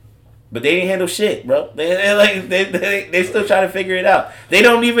it. But they didn't handle shit, bro. They still trying to figure it out. They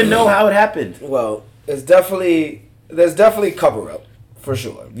don't even know how it happened. Well, there's definitely cover up for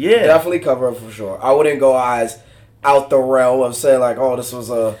sure. Yeah, definitely cover up for sure. I wouldn't go eyes out the realm of saying this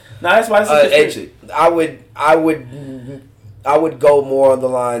was a. No, that's why it's a I would go more on the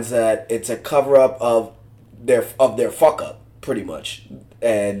lines that it's a cover up of their fuck up, pretty much.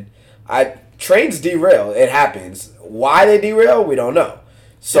 And trains derail. It happens. Why they derail, we don't know.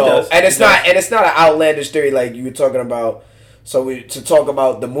 So it's not an outlandish theory like you were talking about. So to talk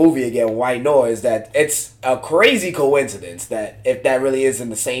about the movie again, White Noise, that it's a crazy coincidence that if that really is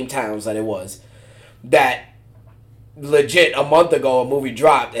in the same towns that it was, that legit a month ago a movie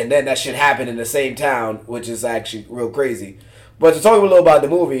dropped and then that shit happened in the same town, which is actually real crazy. But to talk a little about the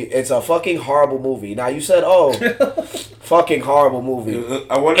movie, it's a fucking horrible movie. Now you said, fucking horrible movie.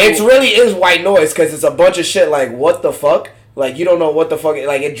 It really is white noise because it's a bunch of shit what the fuck? You don't know what the fuck.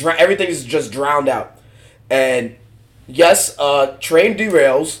 Everything is just drowned out. And yes, train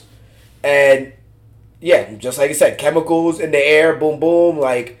derails. And yeah, just like you said, chemicals in the air, boom, boom.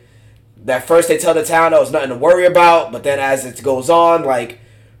 That first they tell the town there was nothing to worry about. But then as it goes on,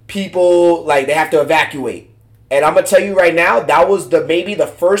 people, they have to evacuate. And I'm going to tell you right now, that was maybe the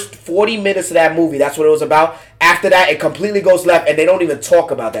first 40 minutes of that movie. That's what it was about. After that, it completely goes left, and they don't even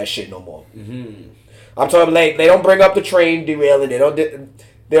talk about that shit no more. Mm-hmm. I'm talking they don't bring up the train derailing. They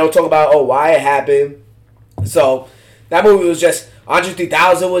don't talk about, why it happened. So, that movie was just, Andre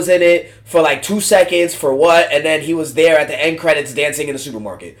 3000 was in it for 2 seconds, for what? And then he was there at the end credits dancing in the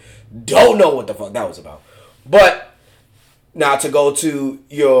supermarket. Don't know what the fuck that was about. But, now to go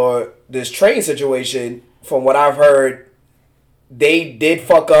to this train situation, from what I've heard, they did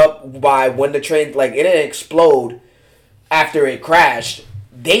fuck up by when the train, it didn't explode after it crashed.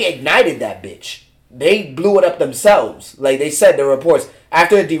 They ignited that bitch. They blew it up themselves. They said, the reports,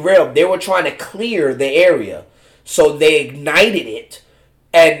 after it derailed, they were trying to clear the area. So they ignited it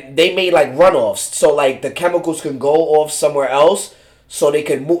and they made like runoffs, so like the chemicals can go off somewhere else, so they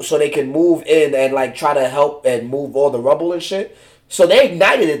can move in and like try to help and move all the rubble and shit. So they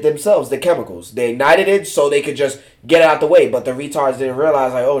ignited it themselves, the chemicals. They ignited it so they could just get it out the way. But the retards didn't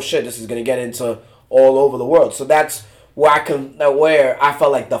realize, like, oh shit, this is gonna get into all over the world. So that's where I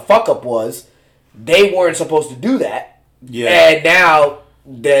felt like the fuck up was. They weren't supposed to do that. Yeah. And now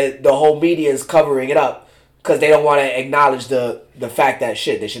the whole media is covering it up because they don't want to acknowledge the fact that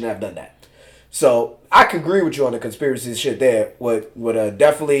shit, they shouldn't have done that. So I could agree with you on the conspiracy shit there. Would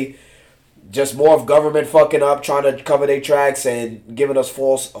definitely. Just more of government fucking up, trying to cover their tracks and giving us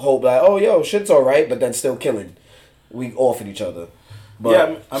false hope like, oh, yo, shit's all right, but then still killing. We off at each other.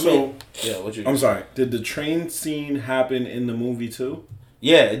 But, I'm sorry. Did the train scene happen in the movie too?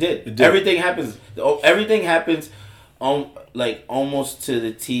 Yeah, it did. Everything happens. Everything happens like almost to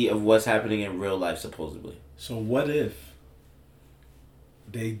the T of what's happening in real life, supposedly. So what if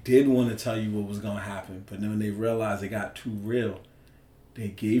they did want to tell you what was going to happen, but then when they realized it got too real, they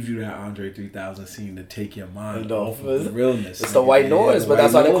gave you that Andre 3000 scene to take your mind off of the realness. It's the white noise, but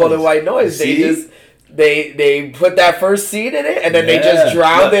that's why they call it white noise. They put that first scene in it, and then they just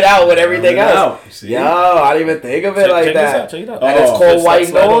drowned it out with everything else. Yo, I didn't even think of it like that. Check it out. And it's called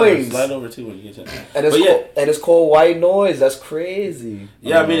white noise. Slide over too when you get to that. And it's called white noise. That's crazy.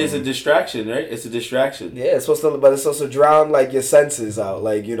 Yeah, I mean it's a distraction, right? It's a distraction. Yeah, it's supposed to, but it's supposed to drown like your senses out.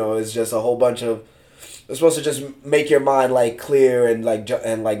 Like, you know, it's just a whole bunch of. It's supposed to just make your mind like clear and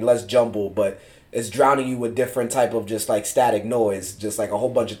like less jumbled, but it's drowning you with different type of just like static noise, just like a whole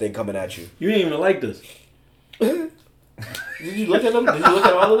bunch of things coming at you. You didn't even like this. Did you look at them? Did you look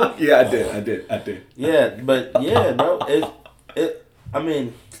at all of them? Yeah, I did. Yeah, but yeah, bro, I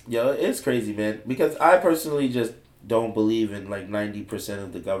mean, it's crazy, man. Because I personally just don't believe in like 90%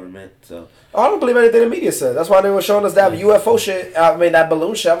 of the government. So I don't believe anything the media said. That's why they were showing us that UFO shit. I mean that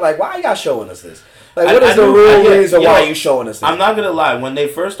balloon shit. I'm like, why are y'all showing us this? Like, what is the real reason why you showing us this? I'm not gonna lie. When they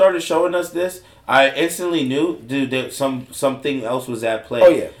first started showing us this, I instantly knew, dude, that something else was at play. Oh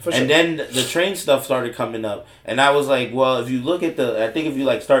yeah, for sure. And then the train stuff started coming up, and I was like, well, if you look at I think if you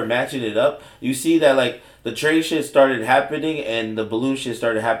like start matching it up, you see that like the train shit started happening and the balloon shit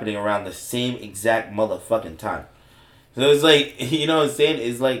started happening around the same exact motherfucking time. So it's like, you know what I'm saying?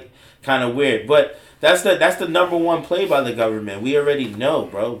 It's like kind of weird, but. That's the number one play by the government. We already know,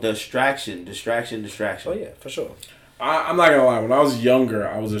 bro. Distraction. Oh, yeah, for sure. I'm not going to lie. When I was younger,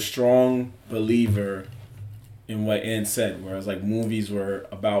 I was a strong believer in what Ann said, whereas like movies were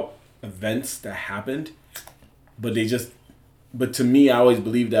about events that happened, but to me, I always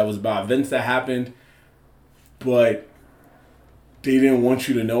believed that was about events that happened, but they didn't want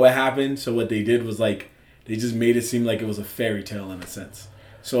you to know what happened. So what they did was like, they just made it seem like it was a fairy tale in a sense.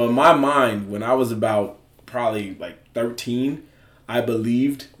 So in my mind, when I was about probably like 13, I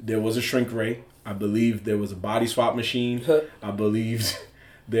believed there was a shrink ray. I believed there was a body swap machine. I believed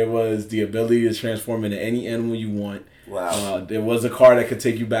there was the ability to transform into any animal you want. Wow. There was a car that could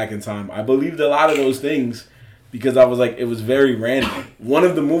take you back in time. I believed a lot of those things because I was like, it was very random. One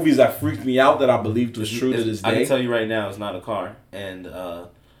of the movies that freaked me out that I believed was true to this day. I can tell you right now, it's not a car, and the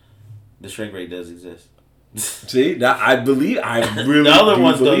shrink ray does exist. See, that I really the other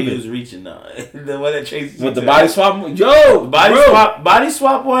ones don't use reaching now. The one that chases with the body swap, body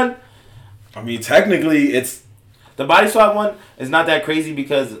swap one. I mean, technically, it's the body swap one is not that crazy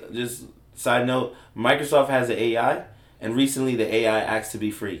because just side note, Microsoft has an AI, and recently the AI asked to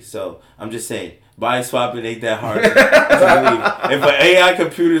be free. So I'm just saying, body swapping ain't that hard to believe. If an AI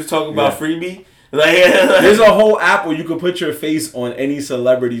computer is talking about free me. There's a whole app where you can put your face on any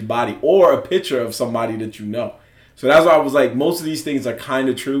celebrity's body or a picture of somebody that you know. So that's why I was like, most of these things are kind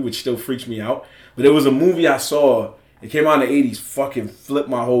of true, which still freaks me out. But there was a movie I saw. It came out in the 80s. Fucking flipped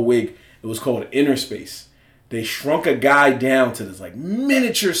my whole wig. It was called Inner Space. They shrunk a guy down to this like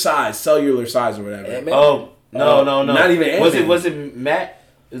miniature size, cellular size or whatever. Ant-Man? Oh, no. Not even Ant-Man. Was it Matt?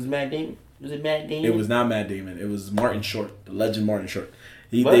 Was Matt Damon? Was it Matt Damon? It was not Matt Damon. It was Martin Short, the legend Martin Short.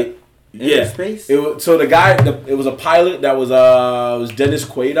 Yeah, space. It was a pilot that was Dennis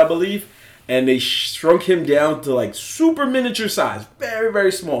Quaid, I believe, and they shrunk him down to like super miniature size, very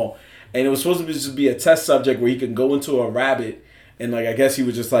very small, and it was supposed to just be a test subject where he could go into a rabbit and like I guess he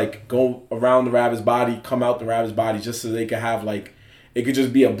would just like go around the rabbit's body, come out the rabbit's body, just so they could have like it could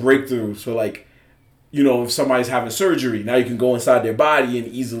just be a breakthrough. So like, you know, if somebody's having surgery, now you can go inside their body and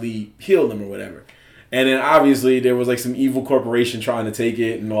easily heal them or whatever. And then obviously there was like some evil corporation trying to take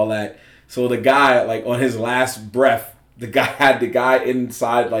it and all that. So the guy, like on his last breath, the guy had the guy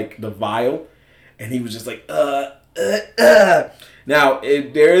inside like the vial, and he was just like Now,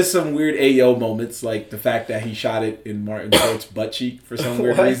 there is some weird Ayo moments, like the fact that he shot it in Martin Short's butt cheek for some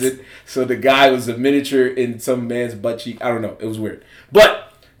weird reason. So the guy was a miniature in some man's butt cheek. I don't know. It was weird.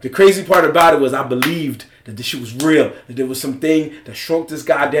 But the crazy part about it was I believed that this shit was real. That there was something that shrunk this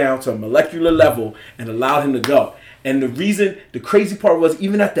guy down to a molecular level and allowed him to go. And the crazy part was,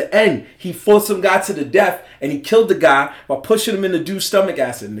 even at the end, he forced some guy to the death and he killed the guy by pushing him in the dude's stomach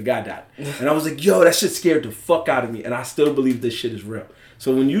acid and the guy died. And I was like, yo, that shit scared the fuck out of me. And I still believe this shit is real.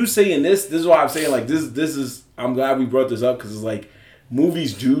 So when you saying this is why I'm saying like this is, I'm glad we brought this up because it's like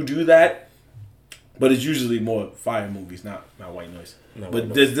movies do that, but it's usually more fire movies, not white noise.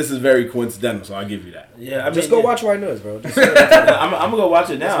 But this is very coincidental, so I'll give you that. Yeah, I mean, just go watch White Noise, bro. I'm gonna go watch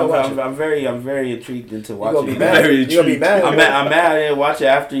it now. I'm very intrigued into watching it. You're gonna be mad. I'm mad I didn't watch it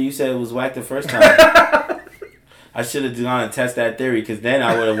after you said it was whack the first time. I should have gone and test that theory because then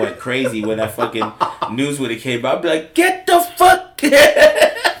I would have went crazy when that fucking news would have came out. I'd be like, get the fuck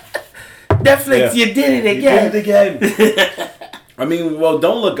Netflix, you did it again. You did it again. I mean, well,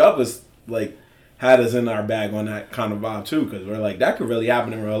 Don't Look Up is like had us in our bag on that kind of vibe too, because we're like, that could really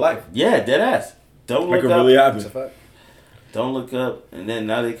happen in real life. Yeah, dead ass. Don't Look Up. That could really happen. Don't Look Up, and then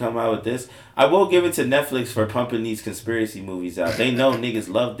now they come out with this. I will give it to Netflix for pumping these conspiracy movies out. They know niggas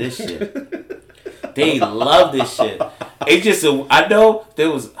love this shit. They love this shit. It's just I know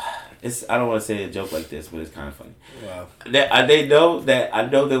there was. I don't want to say a joke like this, but it's kind of funny. Wow. They know that I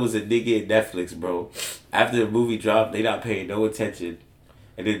know there was a nigga in Netflix, bro. After the movie dropped, they not paying no attention.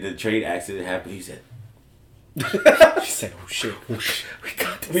 And then the train accident happened. He said, "Oh shit,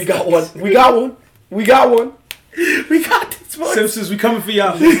 we got one. We got one. We got this one. Simpsons, we coming for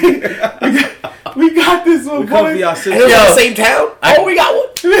y'all. we got this one. We coming for y'all. Simpsons. And it was in the same town. We got one.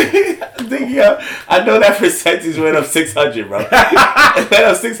 I know that percentage went up 600, bro. It went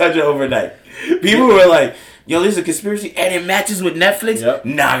up 600 overnight. People were like, "Yo, this is a conspiracy, and it matches with Netflix." Yep.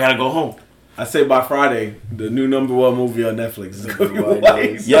 Nah, I gotta go home. I say by Friday, the new #1 movie on Netflix is gonna be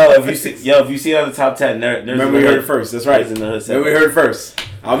White. If you see it on the top 10, remember we heard it first. That's right. Remember we heard it first.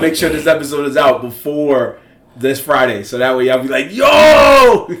 I'll make sure this episode is out before this Friday, so that way y'all be like,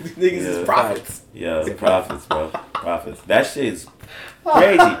 "Yo, these niggas is prophets." Yeah, prophets, bro. Prophets. That shit is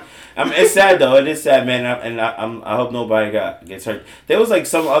crazy. I mean, it's sad though. It is sad, man. I hope nobody gets hurt. There was like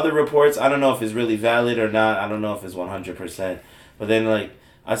some other reports. I don't know if it's really valid or not. I don't know if it's 100%. But then like.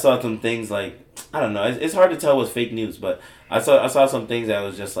 I saw some things like, I don't know, it's hard to tell what's fake news, but I saw some things that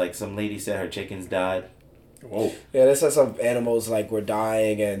was just like some lady said her chickens died. Whoa. Yeah, they said some animals like were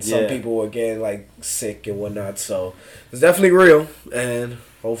dying and some people were getting like sick and whatnot, so it's definitely real, and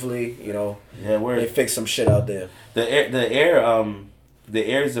hopefully, they fix some shit out there. The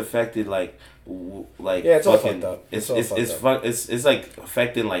air is affected like it's all fucked up. It's like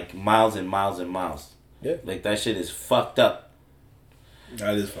affecting like miles and miles and miles. Yeah. Like that shit is fucked up.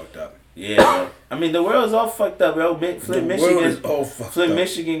 That is fucked up. Yeah, bro. I mean, the world is all fucked up, bro. Flint,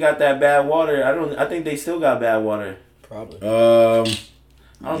 Michigan got that bad water. I think they still got bad water. Probably. I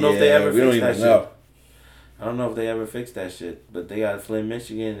don't know if they ever fixed that shit. Know. I don't know if they ever fixed that shit. But they got Flint,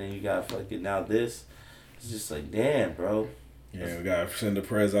 Michigan, and you got fucking now this. It's just like, damn, bro. Yeah, we gotta send the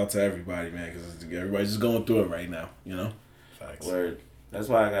prayers out to everybody, man, because everybody's just going through it right now, Facts. Word. That's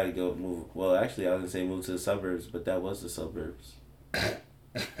why I gotta go move. Well, actually, I was gonna say move to the suburbs, but that was the suburbs.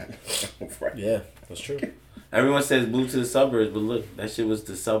 Right. Yeah, that's true. Everyone says move to the suburbs, but look, that shit was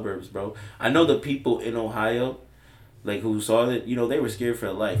the suburbs, bro. I know the people in Ohio, like who saw it, they were scared for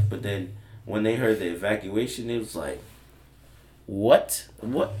their life. But then when they heard the evacuation, it was like, what?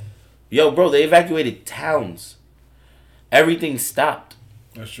 Yo, bro, they evacuated towns. Everything stopped.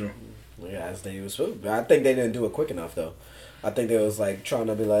 That's true. Yeah, as they was. I think they didn't do it quick enough though. I think they was like trying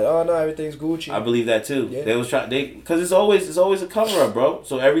to be like, oh no, everything's Gucci. I believe that too. Yeah. They was because it's always a cover up, bro.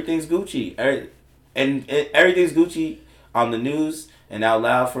 So everything's Gucci, and everything's Gucci on the news and out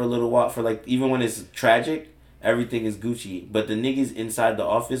loud for a little while. For like even when it's tragic, everything is Gucci. But the niggas inside the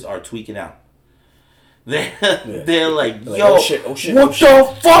office are tweaking out. They're like, yo, oh shit, what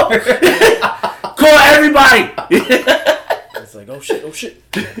the fuck? Call everybody. It's like, oh shit.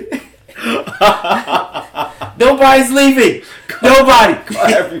 Nobody's leaving. Nobody. Call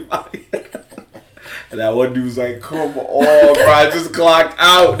everybody. And that one dude was like, come on, bro. I just clocked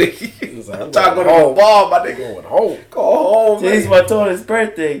out. I'm talking to the ball, my nigga. Going home. Go home, Today's my daughter's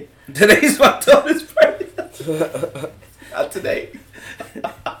birthday. Not today.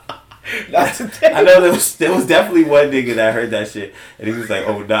 Not today. I know there was definitely one nigga that heard that shit. And he was like,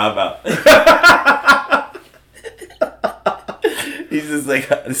 oh, nah, I'm out. He's just like,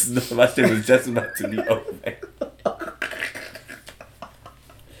 my shit was just about to be over.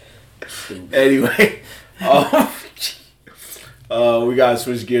 Anyway, We gotta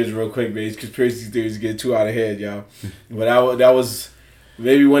switch gears real quick, man. Conspiracy theories get too out of hand, y'all. But that was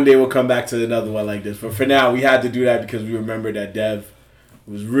maybe one day we'll come back to another one like this. But for now, we had to do that because we remember that Dev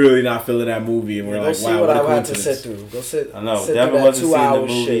was really not feeling that movie, and we're like, see wow, what what a I had to coincidence. sit through. Go sit. I know. Sit Devin through wasn't that seeing the 2 hour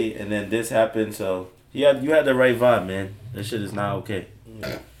movie, shit. and then this happened, so you had the right vibe, man. That shit is not okay.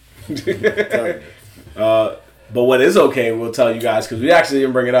 But what is okay, we'll tell you guys, because we actually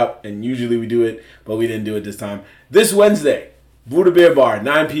didn't bring it up, and usually we do it, but we didn't do it this time. This Wednesday, Buddha Beer Bar,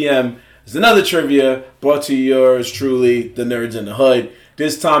 9 p.m., is another trivia brought to yours truly, the Nerds in the Hood.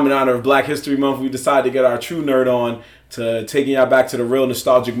 This time, in honor of Black History Month, we decided to get our true nerd on to taking y'all back to the real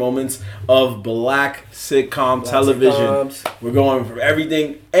nostalgic moments of Black sitcom television. We're going from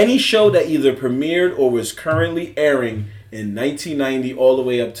everything, any show that either premiered or was currently airing in 1990 all the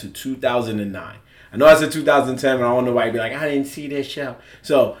way up to 2009. I know I said 2010, but I don't want nobody to be like, I didn't see this show.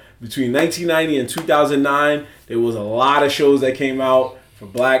 So between 1990 and 2009, there was a lot of shows that came out for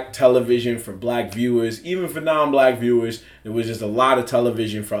Black television, for Black viewers, even for non-Black viewers. There was just a lot of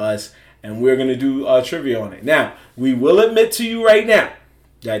television for us, and we're going to do trivia on it. Now, we will admit to you right now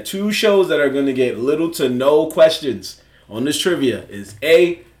that 2 shows that are going to get little to no questions on this trivia is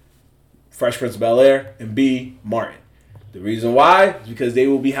A, Fresh Prince of Bel-Air, and B, Martin. The reason why is because they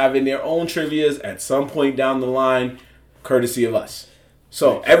will be having their own trivias at some point down the line, courtesy of us.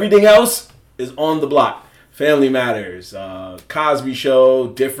 So everything else is on the block. Family Matters, Cosby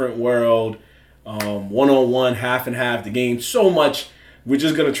Show, Different World, One-on-One, Half and Half, The Game, so much. We're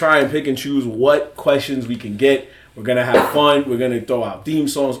just going to try and pick and choose what questions we can get. We're going to have fun. We're going to throw out theme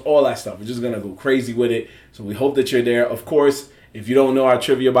songs, all that stuff. We're just going to go crazy with it. So we hope that you're there. Of course, if you don't know our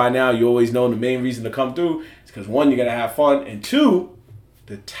trivia by now, you always know the main reason to come through is because 1, you're going to have fun, and 2,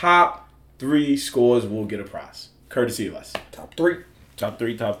 the top 3 scores will get a prize. Courtesy of us. Top 3. Top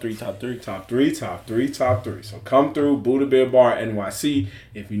three. Top 3. So come through Buddha Beer Bar NYC.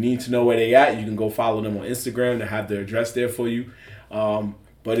 If you need to know where they at, you can go follow them on Instagram. They have their address there for you.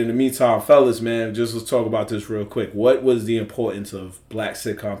 But in the meantime, fellas, man, just let's talk about this real quick. What was the importance of Black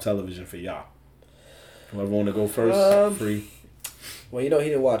sitcom television for y'all? Whoever want to go first? Free. Well, he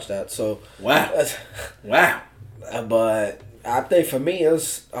didn't watch that, so wow. But I think for me, it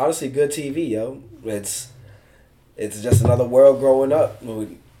was honestly good TV, yo. It's just another world growing up.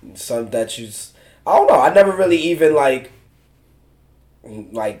 Something that I don't know. I never really even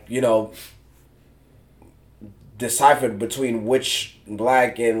deciphered between which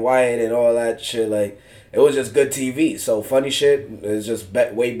black and white and all that shit. Like, it was just good TV. So funny shit is just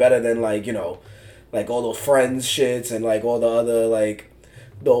way better than all those Friends shits and all the other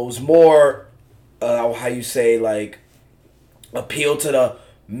those more appeal to the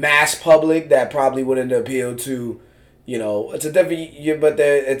mass public that probably wouldn't appeal to it's a different but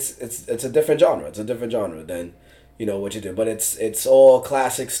it's a different genre. It's a different genre than what you do. But it's all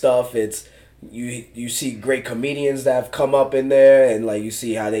classic stuff. It's you see great comedians that have come up in there, and you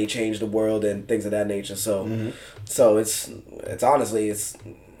see how they change the world and things of that nature. So so it's honestly it's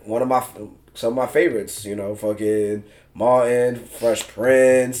one of some of my favorites. Fucking Martin, Fresh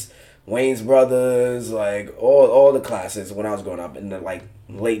Prince, Wayne's Brothers, all the classics when I was growing up in the late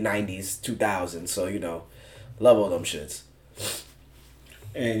 90s, 2000s. So love all them shits.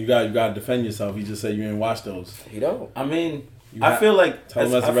 And you got to defend yourself. You just said you didn't watch those. You don't. I mean, I feel like tell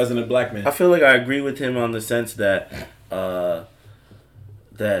him as a resident black man. I feel like I agree with him on the sense that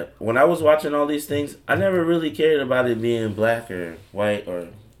that when I was watching all these things, I never really cared about it being black or white or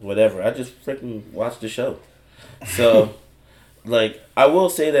whatever. I just freaking watched the show. So, I will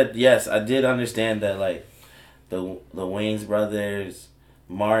say that yes, I did understand that the Wayans brothers,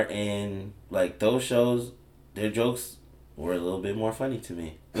 Martin, those shows, their jokes were a little bit more funny to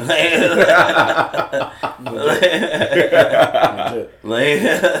me. It's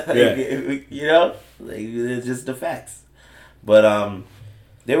just the facts. But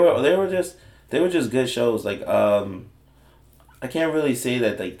they were just good shows. I can't really say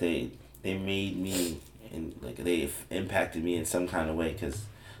that they made me and they impacted me in some kind of way, because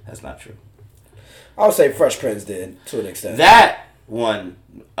that's not true. I would say Fresh Prince did to an extent. That one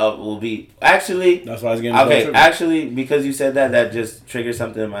will be actually. That's why I was getting. Okay, actually, because you said that just triggered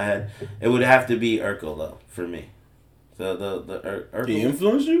something in my head. It would have to be Urkel though for me. The Urkel. He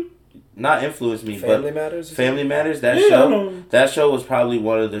influenced you? Not influenced me, Family but Matters. Family Matters. That show was probably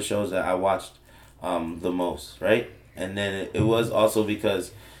one of the shows that I watched the most, right? And then it was also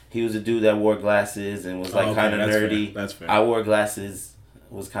because he was a dude that wore glasses and was kind of nerdy. Fair. That's fair. I wore glasses,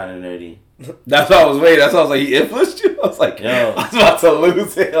 was kind of nerdy. That's what I was waiting. That's what I was like, he influenced you? I was like, yo. I was about to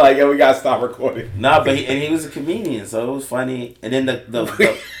lose it. We gotta stop recording. Nah, but he was a comedian, so it was funny. And then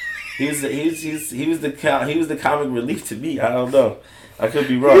the He was the comic relief to me. I don't know. I could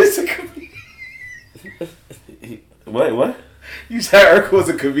be wrong. What? You said Urkel was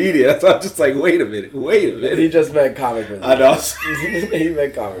a comedian. So I'm just like, wait a minute. He just meant comic relief. I know. He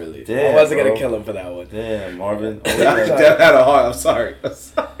meant comic relief. Damn, I wasn't bro. gonna kill him for that one. Damn, Marvin. That had a heart. I'm sorry. I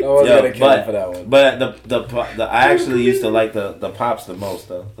wasn't gonna kill him for that one. But the I actually used to like the Pops the most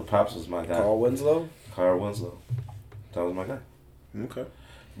though. The Pops was my guy. Carl Winslow. That was my guy. Okay.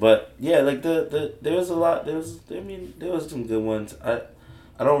 But yeah, like there was a lot. There was some good ones. I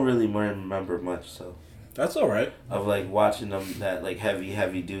don't really remember much, so That's all right. of like watching them that like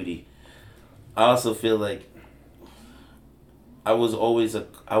heavy duty. I also feel like I've always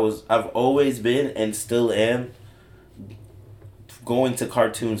been and still am going to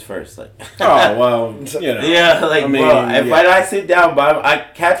cartoons first, like. Oh well, you know. Yeah, like, I mean, bro, if yeah. I sit down, but I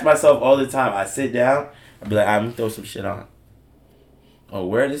catch myself all the time. I sit down, I be like, I'm gonna throw some shit on. Oh,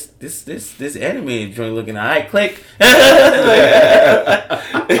 where this anime joint looking alright? Click.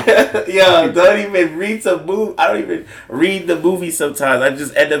 Yo, don't even read some movie. I don't even read the movie sometimes. I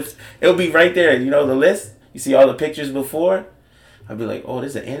just end up. It'll be right there. You know the list. You see all the pictures before. I'll be like, oh,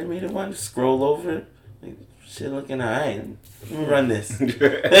 there's an animated one. Scroll over. Like, shit looking alright. Let me run this. I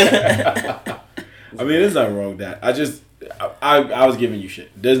mean, there's nothing wrong with that. I was giving you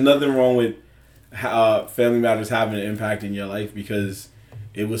shit. There's nothing wrong with Family Matters having an impact in your life because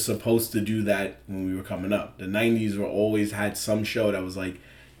it was supposed to do that when we were coming up. The 90s were always had some show that was like,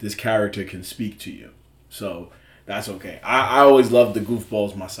 this character can speak to you. So that's okay. I always loved the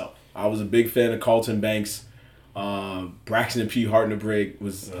goofballs myself. I was a big fan of Carlton Banks. Braxton P. Hartnebrig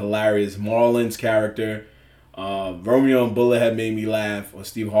was hilarious. Marlon's character. Romeo and Bullethead made me laugh. Or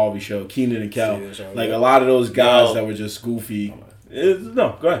Steve Harvey show. Keenan and Kel. Like a lot of those guys that were just goofy.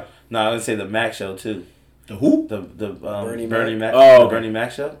 No, go ahead. No, I would say the Mac show too. The who? The Bernie Mac. Mac. Oh, the Bernie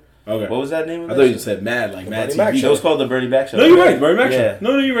Mac show. Okay. What was that name? Of I that thought you show? said Mad, like Mad Bernie Mac TV. show. It was called the Bernie Mac show. No, you're right. Bernie Mac Yeah. show.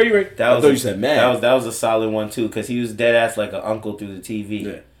 No, you're right. That I was thought you said Mad. That was a solid one too, because he was dead ass like an uncle through the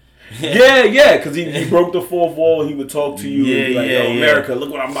TV. Yeah, because he broke the fourth wall and he would talk to you and be like, yo, yeah. America, look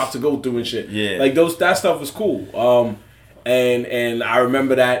what I'm about to go through and shit. Yeah. Like that stuff was cool. And I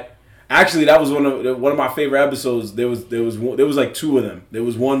remember that. Actually, that was one of my favorite episodes. There was like two of them. There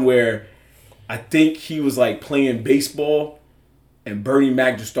was one where I think he was like playing baseball and Bernie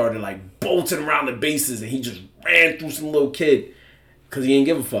Mac just started like bolting around the bases and he just ran through some little kid because he didn't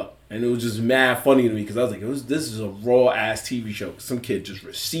give a fuck. And it was just mad funny to me because I was like, this is a raw ass TV show. Some kid just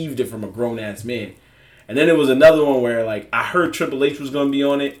received it from a grown ass man. And then there was another one where like I heard Triple H was gonna be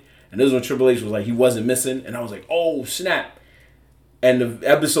on it, and this was when Triple H was like he wasn't missing, and I was like, oh snap. And the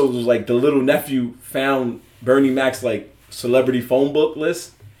episode was like the little nephew found Bernie Mac's like celebrity phone book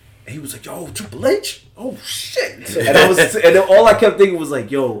list. And he was like, yo, Triple H? Oh shit. And then all I kept thinking was like,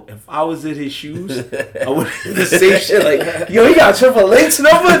 yo, if I was in his shoes, I would have the same shit. Like, yo, he got Triple H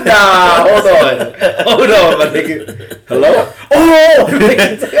number? Nah, hold on, my nigga. Hello?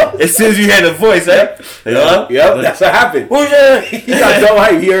 Oh! As soon as you hear the voice, eh? Hello? Yep, that's what happened. He got dumb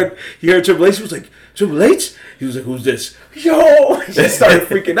hype. He heard Triple H. He was like, Triple H? He was like, who's this? Yo! He just started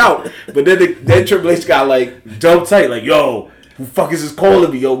freaking out. But then Triple H got like dumb tight. Like, yo, who the fuck is this calling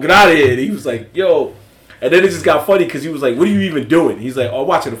me? Yo, get out of here. And he was like, yo. And then it just got funny because he was like, what are you even doing? He's like, oh,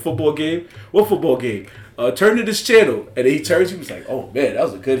 watching a football game? What football game? Turn to this channel. And then he turns, he was like, oh, man, that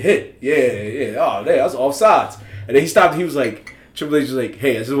was a good hit. Yeah. Oh, man, that was offsides. And then he stopped. He was like, Triple H was like,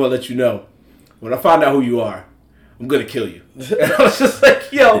 hey, I just want to let you know, when I find out who you are, I'm going to kill you. And I was just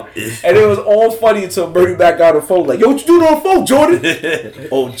like, yo. And it was all funny until Bernie Mac got on the phone. Like, yo, what you doing on the phone, Jordan?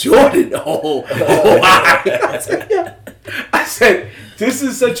 Oh, Jordan. I said, this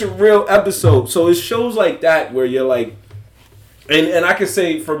is such a real episode. So it's shows like that where you're like, and I can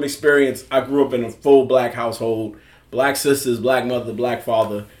say from experience, I grew up in a full black household, black sisters, black mother, black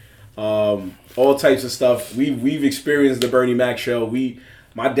father, all types of stuff. We've experienced the Bernie Mac show.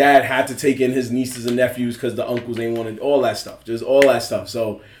 My dad had to take in his nieces and nephews because the uncles ain't wanted all that stuff, just all that stuff.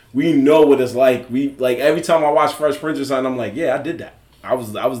 So we know what it's like. Every time I watch Fresh Prince or something, I'm like, yeah, I did that. I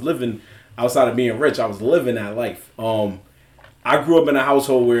was living outside of being rich. I was living that life. I grew up in a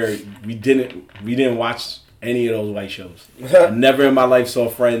household where we didn't watch any of those white shows. I never in my life saw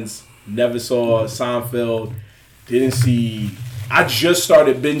Friends. Never saw Seinfeld. Didn't see. I just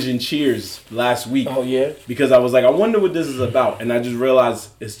started binging Cheers last week. Oh yeah. Because I was like, I wonder what this is about, and I just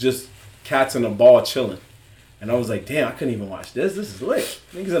realized it's just cats in a bar chilling. And I was like, damn, I couldn't even watch this. This is lit.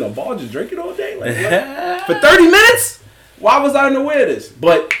 Niggas in a bar just drinking all day, like what? For 30 minutes. Why was I unaware of this?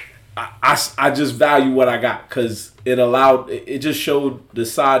 But I just value what I got because it just showed the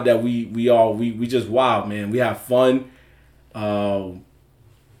side that we just wild, man. We have fun.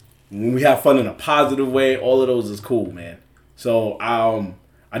 when we have fun in a positive way, all of those is cool, man. So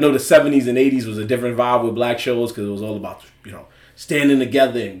I know the 70s and 80s was a different vibe with black shows because it was all about, standing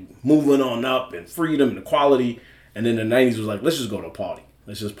together and moving on up and freedom and equality. And then the 90s was like, let's just go to a party.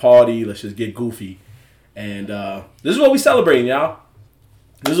 Let's just party. Let's just get goofy. And this is what we celebrating, y'all.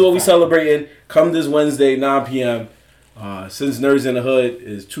 This is what we celebrating. Come this Wednesday, 9 p.m. Since Nerds in the Hood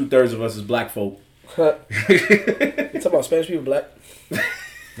is 2/3 of us is black folk. You talking about Spanish people black?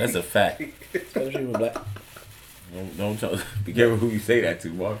 That's a fact. Spanish people black. Don't be careful who you say that to,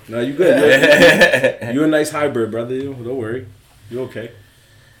 Mark. No, you good. You're a nice hybrid, brother. Don't worry. You're okay.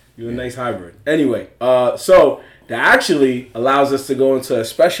 You're a nice hybrid. Anyway, so that actually allows us to go into a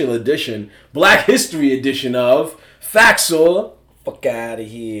special edition, Black History edition of Facts or... Fuck out of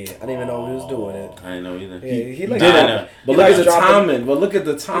here. I didn't even know he was doing it. I didn't know either. Yeah, he like didn't. But look at the timing. But look at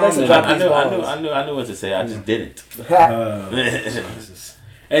the timing. I knew what to say. I just didn't. Jesus.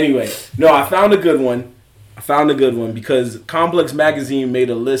 Anyway, no, I found a good one. Because Complex Magazine made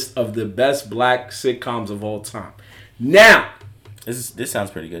a list of the best black sitcoms of all time. Now, this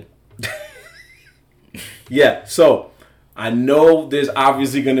sounds pretty good. Yeah, so I know there's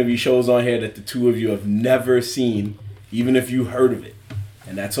obviously going to be shows on here that the two of you have never seen, even if you heard of it,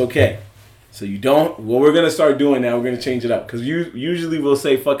 and that's okay. So you don't. What we're gonna start doing now, we're gonna change it up because usually we'll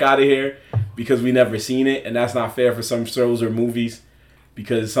say "fuck out of here" because we never seen it, and that's not fair for some shows or movies.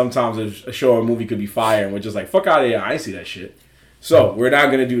 Because sometimes a show or movie could be fire, and we're just like, fuck out of here, I ain't see that shit. So, we're not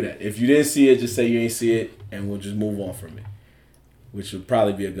going to do that. If you didn't see it, just say you ain't see it, and we'll just move on from it. Which would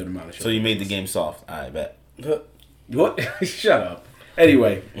probably be a good amount of shows. So you made the game soft. I bet. What? Shut up.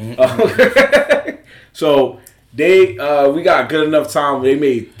 Anyway. So, we got good enough time. They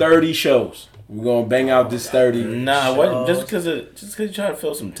made 30 shows. We're going to bang out this 30. Nah, what? Just because you try to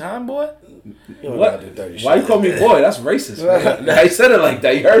fill some time, boy? What? Why you call me boy? That's racist. I said it like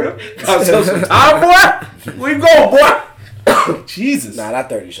that. You heard him? Got some time, boy? Where you going, boy? Jesus. Nah, not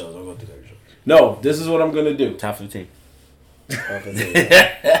 30 shows. I'll go through 30 shows. No, this is what I'm going to do. Top 15. No,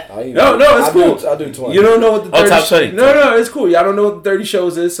 it's cool. I'll do 20. You don't know what the 30 top 20. No, it's cool. Y'all don't know what the 30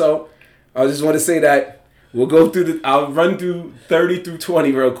 shows is, so I just want to say that we'll go through I'll run through 30 through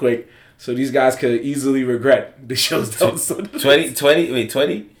 20 real quick. So these guys could easily regret the shows that was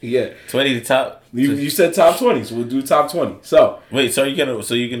 20? Yeah. 20 to top? You said top 20, so we'll do top 20. So wait, so you're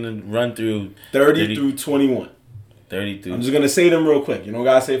gonna run through 30 through 21. 30 through. I'm just gonna say them real quick. You don't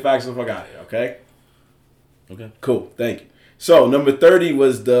gotta say facts or fuck out of here, okay? Okay. Cool, thank you. So number 30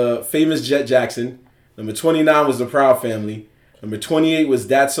 was the famous Jet Jackson. Number 29 was the Proud Family. Number 28 was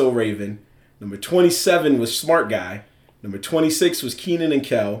That's So Raven. Number 27 was Smart Guy. Number 26 was Keenan and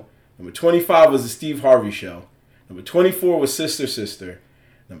Kel. Number 25 was The Steve Harvey Show. Number 24 was Sister Sister.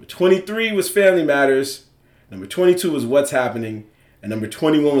 Number 23 was Family Matters. Number 22 was What's Happening. And number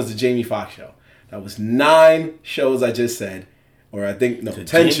 21 was The Jamie Foxx Show. That was 9 shows I just said. Or I think, no,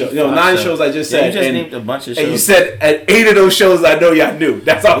 10 shows. No, 9 shows I just said. You just named a bunch of shows. And you said at 8 of those shows I know y'all knew.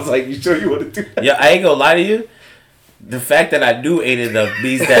 That's how I was like, you sure you want to do that? Yeah, I ain't gonna lie to you. The fact that I knew 8 of them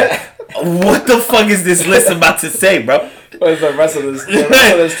means that, what the fuck is this list about to say, bro? What is the rest of this?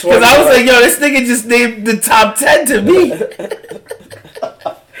 Because I was like, yo, this nigga just named the top 10 to me. As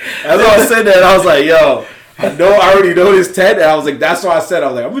I said that, I was like, yo, I already know this 10. And I was like, that's why I said,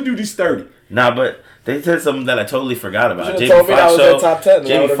 I'm going to do these 30. Nah, but they said something that I totally forgot about. Jamie Foxx Show, top 10,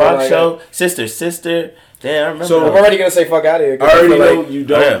 Jamie Foxx Show, Sister. Damn, I remember. So I'm already going to say fuck out of here. I already know you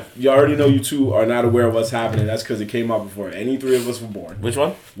don't. Yeah. You already know you two are not aware of what's happening. That's because it came out before any 3 of us were born. Which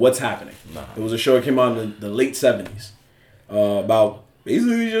one? What's Happening. Nah. It was a show that came out in the late 70s. About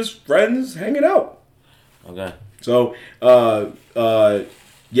basically just friends hanging out. Okay. So, yeah.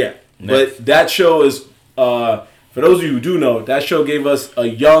 Next. But that show is, for those of you who do know, that show gave us a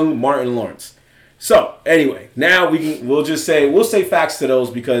young Martin Lawrence. So, anyway, now we'll say facts to those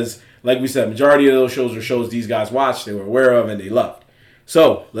because, like we said, majority of those shows are shows these guys watched, they were aware of, and they loved.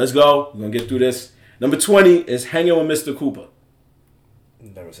 So, let's go. We're going to get through this. Number 20 is Hanging with Mr. Cooper.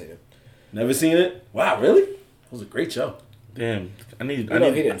 Never seen it. Never seen it? Wow, really? That was a great show. Damn, I need. He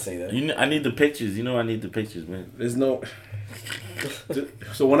didn't say that. I need the pictures. I need the pictures, man. There's no.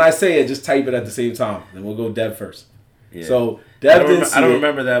 So when I say it, just type it at the same time. Then we'll go Dev first. Yeah. So Dev didn't see it. I don't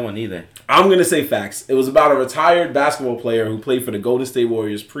remember that one either. I'm gonna say facts. It was about a retired basketball player who played for the Golden State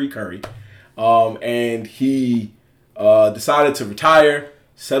Warriors pre-Curry, and he decided to retire,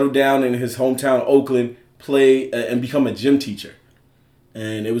 settle down in his hometown Oakland, play and become a gym teacher.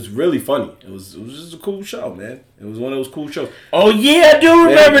 and it was really funny. It was just a cool show, man. It was one of those cool shows. Oh yeah, I do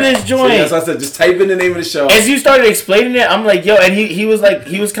remember this joint. So that's what I said. Just type in the name of the show. As you started explaining it, I'm like, yo, and he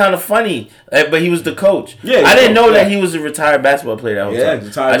was kind of funny, but he was the coach. Yeah, I didn't know that he was a retired basketball player that whole time.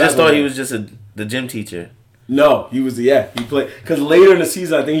 Retired. I just thought he was just the gym teacher. No, he was. Yeah, he played because later in the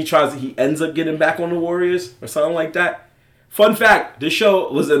season, I think he ends up getting back on the Warriors or something like that. Fun fact: this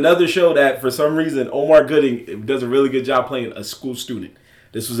show was another show that, for some reason, Omar Gooding does a really good job playing a school student.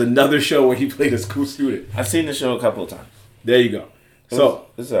 This was another show where he played a school student. I've seen the show a couple of times. There you go. So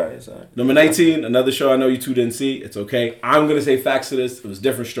it's alright. It's alright. Number 19, another show I know you two didn't see. It's okay. I'm gonna say facts to this. It was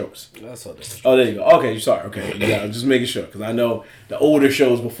Different Strokes. That's all different. Oh, there you go. Okay, sorry. Okay, yeah, I'm just making sure because I know the older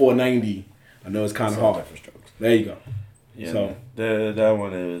shows before 90. I know it's kind of hard. Different Strokes. There you go. Yeah, so that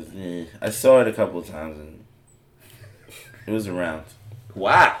one was. I saw it a couple of times and it was around.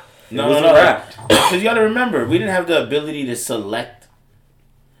 wow. No. Because you got to remember, we didn't have the ability to select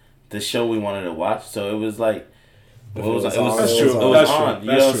the show we wanted to watch, so it was like. That's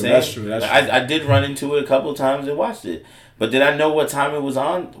true. That's true. I did run into it a couple of times and watched it. But did I know what time it was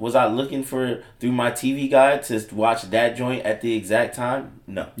on? Was I looking through my TV guide to watch that joint at the exact time?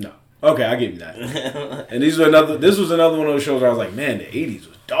 No. Okay, I give you that. And this was another one of those shows where I was like, man, the 80s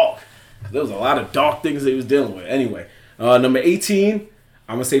was dark. There was a lot of dark things they was dealing with. Anyway, number 18,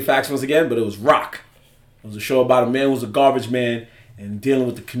 I'm going to say facts once again, but it was Rock. It was a show about a man who was a garbage man and dealing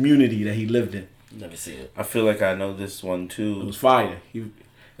with the community that he lived in. Never seen it. I feel like I know this one too. It was fire.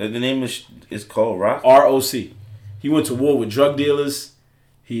 The name is called Rock? R.O.C. He went to war with drug dealers.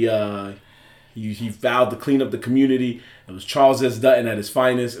 He vowed to clean up the community. It was Charles S. Dutton at his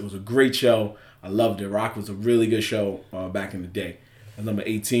finest. It was a great show. I loved it. Rock was a really good show back in the day. And number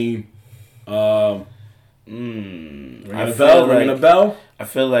 18. Ringing a bell? I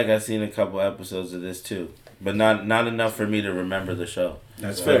feel like I've seen a couple episodes of this too. But not enough for me to remember the show.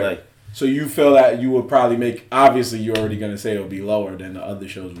 That's fair. So you feel that you would probably make... Obviously, you're already going to say it'll be lower than the other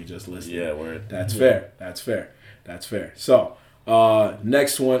shows we just listed. Yeah, word. That's fair. That's fair. So,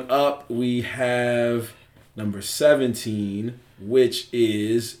 next one up, we have number 17, which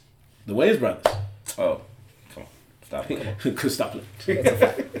is the Wayans Brothers. Oh, come on. Stop it. Stop it.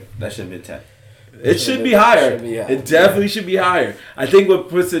 That should have been 10. It should be higher. It definitely should be higher. I think what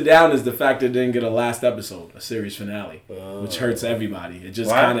puts it down is the fact that it didn't get a last episode, a series finale, which hurts everybody. It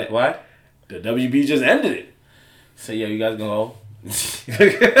just kind of... Why? The WB just ended it. So, yeah, you guys gonna go? That's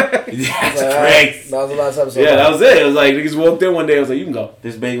crazy. That was the last episode. Yeah, that was it. It was like, niggas walked in one day, I was like, you can go.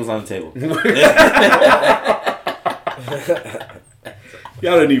 There's bagels on the table.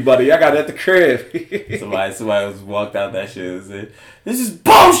 Y'all don't need butter. Y'all got it at the crib. Somebody was walked out that shit and said, "This is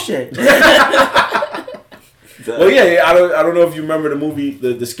bullshit." Well, yeah, I don't know if you remember the movie,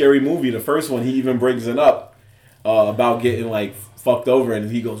 the scary movie, the first one. He even brings it up about getting like fucked over,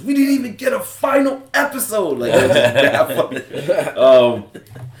 and he goes, "We didn't even get a final episode." Like, that's funny.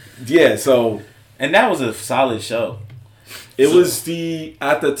 Yeah. So, and that was a solid show. It was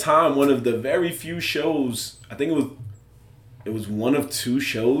at the time one of the very few shows. I think it was one of two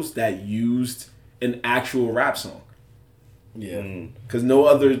shows that used an actual rap song. Yeah. Because no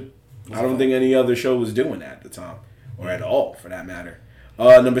other, I don't think any other show was doing that at the time. Or at all, for that matter.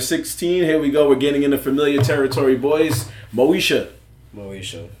 Number 16, here we go. We're getting into familiar territory, boys. Moesha. We'll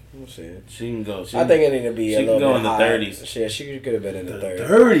see it. She can go. I think it need to be a little bit go in the higher. 30s. Yeah, she could have been in the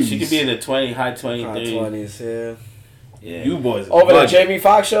 30s. She could be in the high 20s. High 20s, yeah. Yeah. You boys. Over the Jamie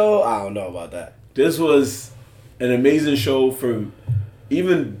Foxx show? I don't know about that. This was an amazing show for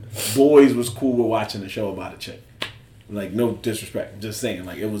even boys was cool with watching a show about a chick. Like, no disrespect. I'm just saying,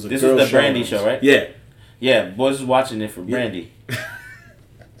 like, it was a This girl was the show. Brandy show, right? Yeah. Yeah, boys was watching it for Brandy.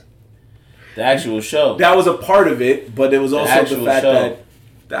 The actual show. That was a part of it, but it was also the fact show. that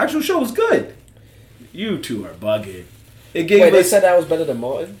the actual show was good. You two are bugging. It gave Wait, they us... said that was better than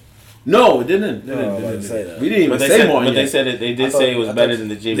Morton? No, it didn't. I didn't say that. We didn't even But say Martin But they yet. said they did say it was better than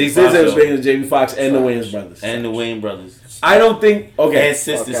the Jamie They Foxx did say it was show. better than Jamie Foxx and the Wayans brothers. And the Wayne brothers. I don't think... Okay. And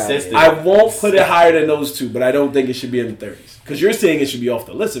sister. I won't put it higher than those two, but I don't think it should be in the 30s. Because you're saying it should be off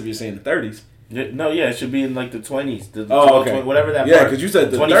the list if you're saying the 30s. No, yeah, it should be in like the 20s. Okay. Whatever that Yeah, because you said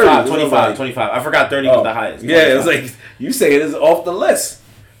the 25, 30s. 25. I forgot 30 was the highest. Yeah, it's like, you say it is off the list.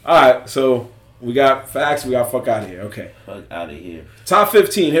 All right, so we got facts, we got fuck out of here. Okay. Fuck out of here. Top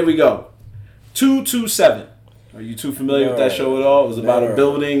 15, here we go. 227. Are you too familiar with that show at all? It was about a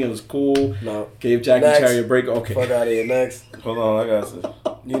building. It was cool. No. Gave Jackie Cherry a break. Okay. Fuck out of here. Next. Hold on, I got some.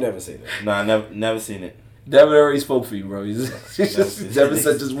 You never seen it. Nah, never seen it. Devin already spoke for you, bro. Devin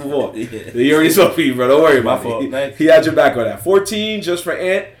said just move on. Yeah. He already spoke for you, bro. Don't worry about fault. it. He had your back on that. 14, just for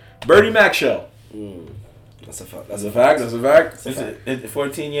Ant. Bernie Mac show. I That's a fact. That's a fact. That's a fact.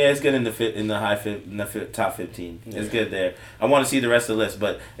 14, yeah, it's good in the top 15. It's good there. I want to see the rest of the list,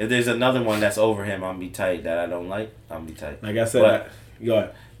 but if there's another one that's over him, I'm be tight that I don't like. I'm be tight. Like I said, go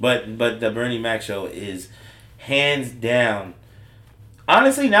ahead. But the Bernie Mac show is hands down.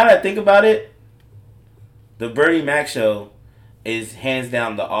 Honestly, now that I think about it, the Bernie Mac show is hands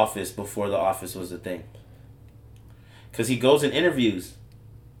down The Office before The Office was a thing. Because he goes in interviews.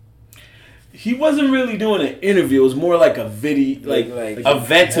 He wasn't really doing an interview. It was more like a video, like a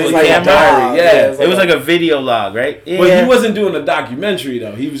vent to a like camera. A diary. Yeah, it was like a video log, right? Yeah. But he wasn't doing a documentary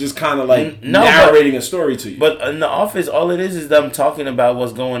though. He was just kind of like narrating a story to you. But in The Office, all it is them talking about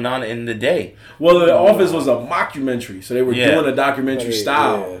what's going on in the day. Well, The Office was a mockumentary, so they were doing a documentary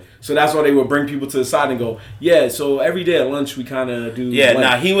style. Yeah. So that's why they would bring people to the side and go, yeah. So every day at lunch we kind of do. Yeah,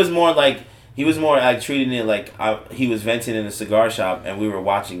 lunch. He was more like. He was more like treating it like he was venting in a cigar shop and we were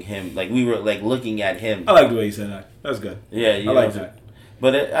watching him. Like we were like looking at him. I like the way he said that. That's good. Yeah, I like that.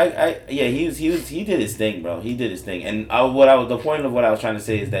 But he did his thing, bro. He did his thing. And the point of what I was trying to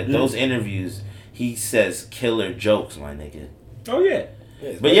say is that those interviews, he says killer jokes, my nigga. Oh yeah.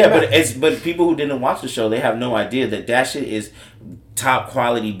 But people who didn't watch the show, they have no idea that shit is top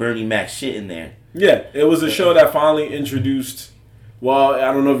quality Bernie Mac shit in there. Yeah, it was a show that finally introduced. Well,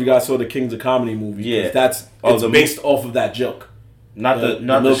 I don't know if you guys saw the Kings of Comedy movie. Yeah, it's based off of that joke. Not the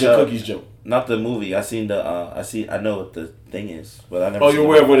milk and cookies joke. Not the movie. I know what the thing is, but I never. Oh, you're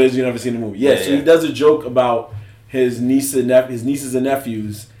aware of what it is? You never seen the movie? Yeah. So he does a joke about his nieces and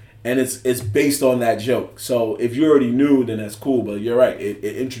nephews, and it's based on that joke. So if you already knew, then that's cool. But you're right. It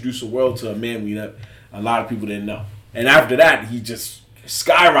introduced the world to a man a lot of people didn't know. And after that, he just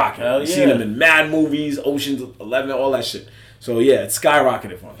skyrocketed. You've seen him in mad movies, Ocean's 11, all that shit. So, yeah, it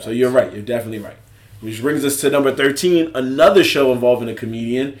skyrocketed for him. So, you're right. You're definitely right. Which brings us to number 13, another show involving a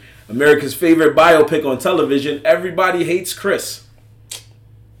comedian. America's favorite biopic on television, Everybody Hates Chris.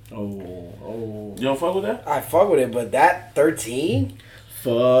 Oh. You don't fuck with that? I fuck with it, but that 13?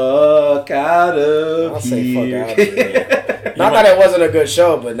 Fuck out of I'll say fuck out of here. Not that it wasn't a good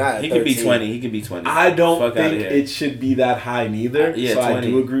show, but not He 13. He could be 20. I don't think it should be that high neither. So 20. I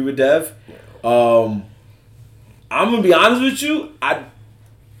do agree with Dev. I'm gonna be honest with you. I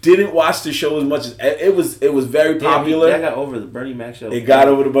didn't watch the show as much as it was very popular. That got over the Bernie Mac show. It got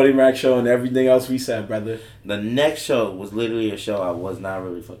over the Bernie Mac show and everything else we said, brother. The next show was literally a show I was not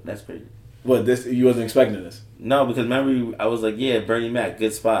really. That's crazy. What, this? You wasn't expecting this? No, because remember I was like, yeah, Bernie Mac,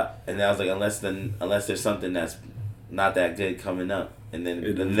 good spot, and then I was like, unless there's something that's not that good coming up, and then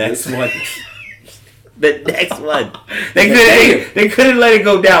the next one. The next one, they couldn't let it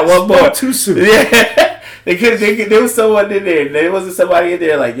go down one more too soon. Yeah. There was someone in there. There wasn't somebody in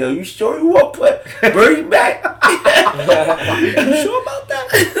there like, yo, you sure you won't put Bernie Mac? You sure about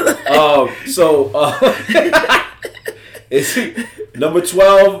that? It's number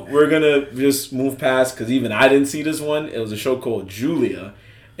 12. We're gonna just move past because even I didn't see this one. It was a show called Julia,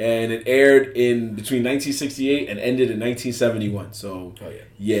 and it aired in between 1968 and ended in 1971. So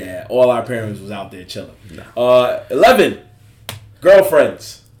yeah, all our parents was out there chilling. 11,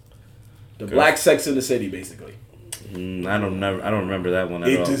 Girlfriends. The Black Sex in the City, basically. I don't remember that one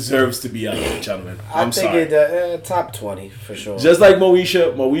at all. It deserves to be up there, gentlemen. I'm sorry. It top 20 for sure. Just like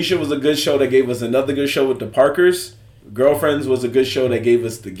Moesha. Moesha was a good show that gave us another good show with the Parkers. Girlfriends was a good show that gave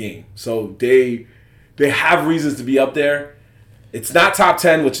us The Game. So they have reasons to be up there. It's not top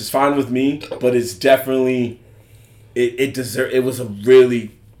 10, which is fine with me, but it's definitely it was a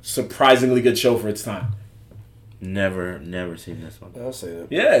really surprisingly good show for its time. Never seen this one. I'll say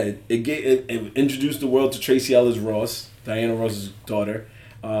that. Yeah, it introduced the world to Tracy Ellis Ross, Diana Ross's daughter.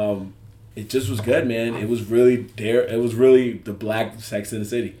 It just was good, man. It was really there. It was really the Black Sex in the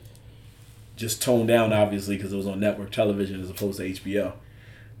City, just toned down, obviously, because it was on network television as opposed to HBO.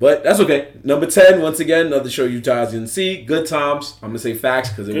 But that's okay. Number 10, once again, another show you guys didn't see. Good Times. I'm gonna say Facts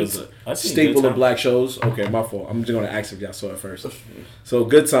because it was a staple of black shows. Okay, my fault. I'm just gonna ask if y'all saw it first. So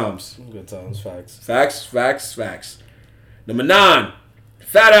Good Times. Good Times. Facts. Number 9,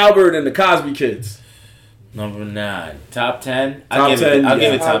 Fat Albert and the Cosby Kids. Number 9, top 10. I'll give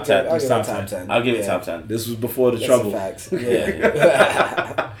it top 10. I'll give it top 10. This was before the trouble. Facts.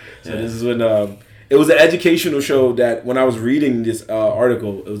 Yeah. So this is when it was an educational show that when I was reading this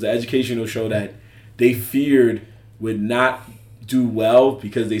article, it was an educational show that they feared would not do well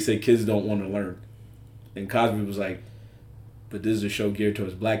because they said kids don't want to learn. And Cosby was like, but this is a show geared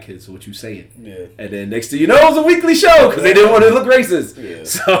towards black kids, so what you saying? Yeah. And then next thing you know, it was a weekly show because they didn't want to look racist. Yeah.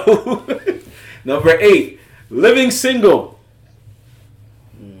 So, number 8, Living Single.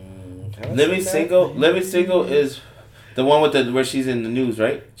 Living Single is... The one with where she's in the news,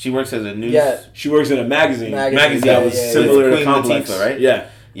 right? She works as a news. Yeah. She works in a magazine. Magazine that was similar to Queen Complex, Latifah, right? Yeah.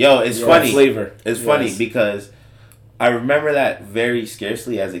 Yo, it's funny. Flavor. It's funny because I remember that very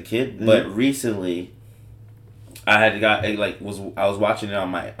scarcely as a kid, but recently I was watching it on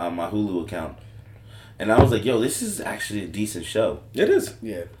my Hulu account, and I was like, "Yo, this is actually a decent show." It is.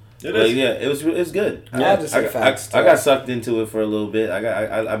 Yeah. It is. Yeah, it's good. Yeah, I got sucked into it for a little bit.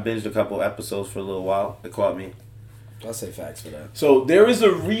 I binged a couple episodes for a little while. It caught me. I'll say facts for that. So there is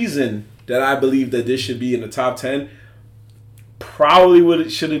a reason that I believe that this should be in the top 10. Probably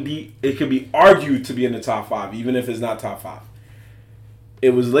it could be argued to be in the top 5, even if it's not top 5.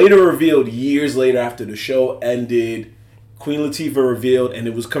 It was later revealed years later after the show ended. Queen Latifah revealed, and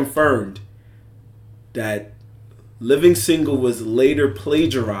it was confirmed that Living Single was later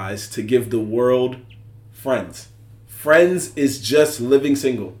plagiarized to give the world Friends. Friends is just Living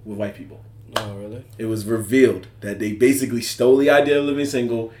Single with white people. Oh, really? It was revealed that they basically stole the idea of Living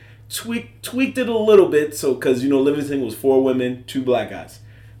Single, tweaked it a little bit, so because Living Single was 4 women, 2 black guys.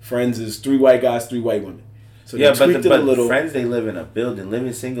 Friends is 3 white guys, 3 white women. So yeah, they tweaked it a little. Friends, they live in a building.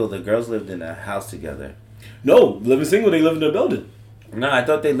 Living Single, the girls lived in a house together. No, Living Single, they lived in a building. No, I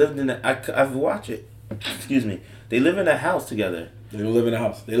thought they lived in I've watched it. Excuse me. They live in a house together. They don't live in a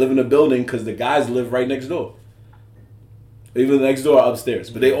house. They live in a building because the guys live right next door. Even next door upstairs.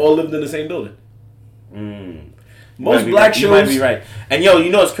 But they all lived in the same building. Most black shows... You might be right. And yo, you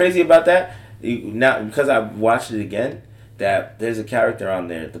know what's crazy about that? Now, because I watched it again, that there's a character on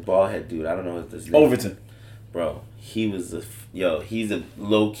there, the bald head dude. I don't know what his name is. Overton. Bro, he's a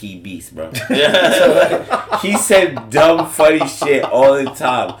low-key beast, bro. He said dumb, funny shit all the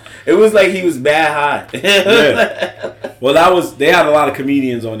time. It was like he was mad high. Yeah. Well, they had a lot of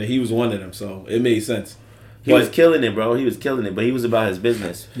comedians on it. He was one of them, so it made sense. He was killing it, bro. He was killing it, but he was about his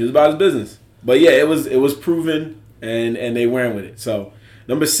business. He was about his business. But yeah, it was proven, and they went with it. So,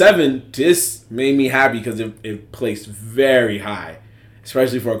 number 7, this made me happy because it placed very high,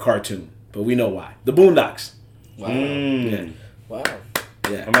 especially for a cartoon. But we know why. The Boondocks. Wow. Yeah. Wow.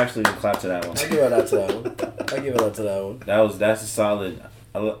 Yeah. I'm actually going to clap to that one. I'll give it out to that one. That's a solid...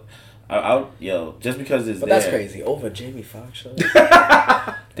 just because it's but there. That's crazy. Over Jamie Foxx show.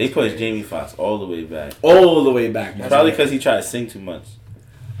 They pushed Jamie Foxx all the way back. All the way back. Man. Probably because he tried to sing too much.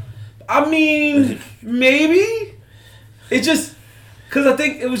 I mean, maybe. It just... Because I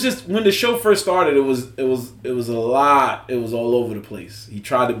think it was just... When the show first started, it was a lot. It was all over the place. He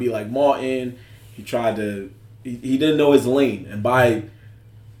tried to be like Martin. He tried to... He didn't know his lane. And by...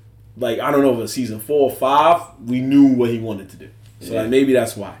 Like, I don't know if it was season 4 or 5, we knew what he wanted to do. So like, maybe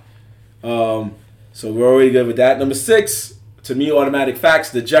that's why. So we're already good with that. Number 6, to me, automatic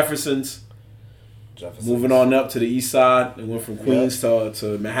facts, the Jeffersons. Moving on up to the east side. They went from Queens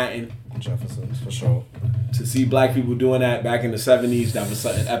to Manhattan. Jeffersons, for sure. To see black people doing that back in the 70s, that was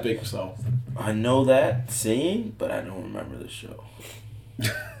something epic. So I know that saying, but I don't remember the show.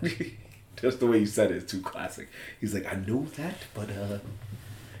 Just the way you said it is too classic. He's like, I know that, but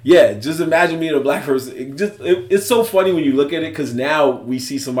yeah, just imagine being a black person. It's so funny when you look at it because now we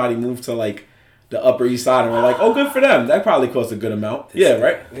see somebody move to like the Upper East Side and we're like, oh, good for them. That probably cost a good amount. Yeah,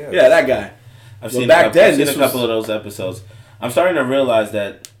 right? Yeah, that guy. I've seen a couple of those episodes. I'm starting to realize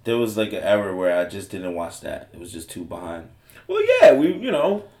that there was like an era where I just didn't watch that. It was just too behind. Well, yeah,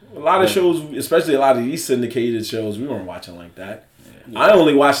 a lot of shows, especially a lot of these syndicated shows, we weren't watching like that. Yeah. I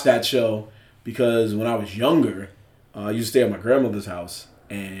only watched that show because when I was younger, I used to stay at my grandmother's house.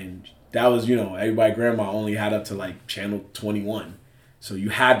 And that was, everybody grandma only had up to like channel 21. So you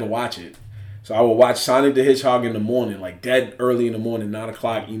had to watch it. So I would watch Sonic the Hedgehog in the morning, like dead early in the morning, 9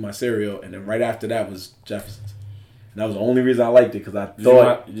 o'clock, eat my cereal. And then right after that was Jefferson's. And that was the only reason I liked it because I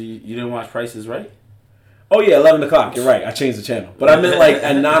thought... You didn't watch Price is Right? Oh yeah, 11 o'clock. You're right. I changed the channel. But I meant like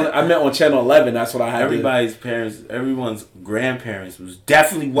at 9, I meant on channel 11. That's what I had. Everyone's grandparents was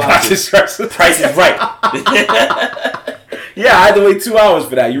definitely watching Price is Right. Yeah, I had to wait 2 hours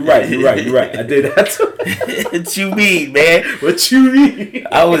for that. You're right. I did that too. What you mean, man? What you mean?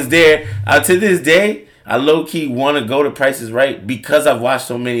 I was there. To this day, I low-key want to go to Price is Right because I've watched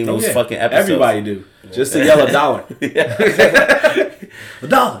so many of those fucking episodes. Everybody do. Just to yell $1.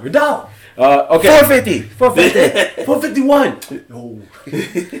 $1. Okay. 450. 451. Oh.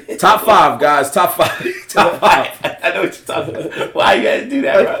 Top 5, guys. Top 5. I know what you're talking about. Why you gotta do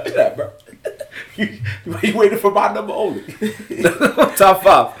that, bro? You waiting for my number only. Top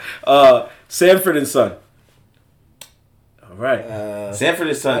 5. Sanford and Son. All right. Sanford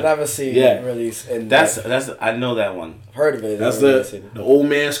and Son. I never seen Yeah. release. That's I know that one. Heard of it. That's I never seen it. the old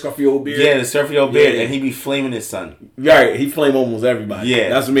man, scruffy old beard. Yeah, the surfy old beard, Yeah. and he be flaming his son. Right, he flamed almost everybody. Yeah.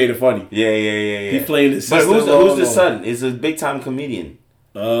 That's what made it funny. Yeah. He flamed his But sister. who's the son? He's a big time comedian.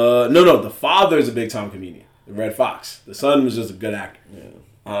 No, the father is a big time comedian. Red Fox. The son was just a good actor. Yeah.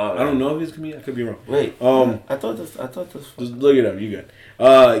 I don't know if he's a comedian. I could be wrong. Wait. I thought this. Just look it up. You good?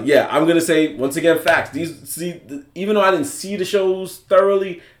 Yeah, I'm gonna say once again facts. Even though I didn't see the shows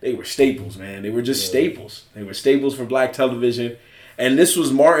thoroughly, they were staples, man. They were just staples. They were staples for black television, and this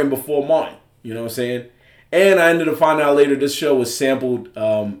was Martin before Martin. You know what I'm saying? And I ended up finding out later this show was sampled.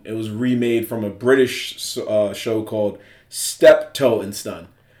 It was remade from a British show called Steptoe and Son.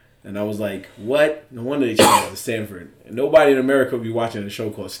 And I was like, what? No wonder they changed it to Stanford. And nobody in America would be watching a show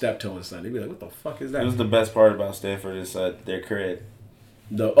called Steptoe and Son. They'd be like, what the fuck is that? It was the best part about Stanford is their crib.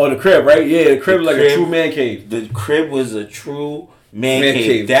 The crib, right? Yeah, the crib was like a true man cave. The crib was a true man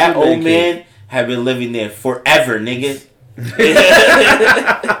cave. That True old man cave. had been living there forever, nigga.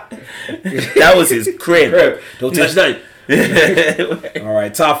 That was his crib. Don't touch nothing. All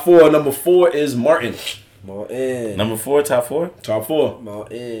right, top 4. Number 4 is Martin. Martin. Number 4, top 4? Top 4.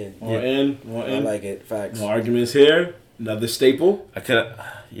 Martin. Martin. I like it. Facts. No arguments here. Another staple. I could.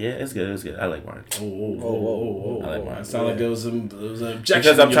 Yeah, it's good. It's good. I like Martin. Oh. I like Martin. It sounded like there was an objection.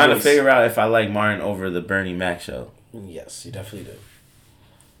 Because I'm in your trying to voice. figure out if I like Martin over the Bernie Mac show. Yes, you definitely do.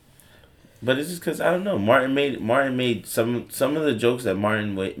 But it's just because I don't know. Martin made some of the jokes that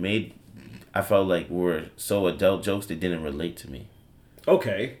Martin made. I felt like were so adult jokes that didn't relate to me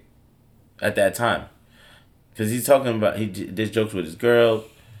Okay. at that time. Because he's talking about he did jokes with his girl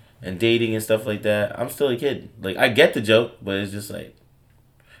and dating and stuff like that. I'm still a kid. Like I get the joke, but it's just like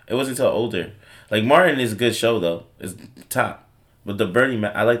it wasn't until older. Like Martin is a good show though. It's top. But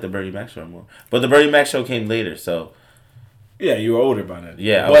I like the Bernie Mac show more. But the Bernie Mac show came later, so Yeah, you were older by then.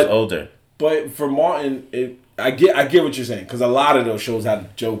 yeah, I was older. But for Martin, I get what you're saying because a lot of those shows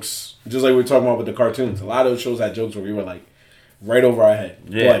had jokes, just like we were talking about with the cartoons. A lot of those shows had jokes where we were like right over our head.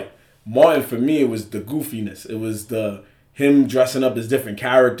 Yeah. But Martin, for me, it was the goofiness. It was him dressing up as different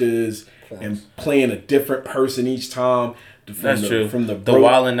characters and playing a different person each time. That's true. From the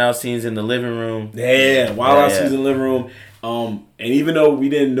Wildin' Out scenes in the living room. Yeah, Wild Out scenes in the living room. And even though we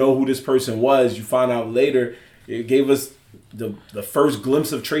didn't know who this person was, you find out later. It gave us the first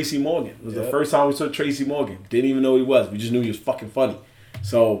glimpse of Tracy Morgan. It was the first time we saw Tracy Morgan. Didn't even know who he was. We just knew he was fucking funny.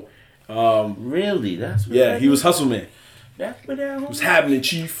 So, Really? That's what yeah, he was Hustle Man. That's what that What's happening,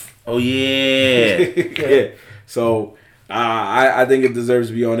 Chief? Oh yeah. Yeah. So I think it deserves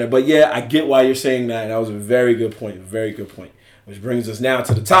to be on there. But yeah, I get why you're saying that. That was a very good point. Very good point. Which brings us now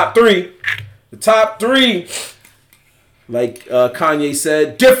to the top 3. The top 3, like Kanye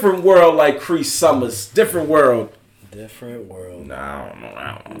said, different world like Cree Summers. Different world. Different world. No.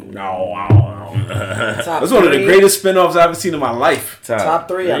 That's one of the greatest spin-offs I've ever seen in my life. Top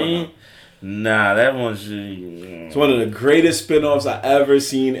 3. I don't know. Nah, that one's. It's one of the greatest spin-offs I ever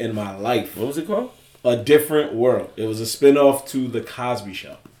seen in my life. What was it called? A Different World. It was a spin-off to The Cosby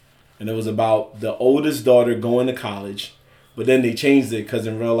Show. And it was about the oldest daughter going to college. But then they changed it because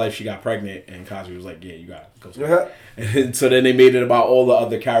in real life she got pregnant. And Cosby was like, yeah, you got to go. And so then they made it about all the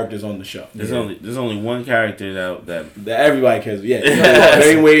other characters on the show. There's only one character that everybody cares. Yeah.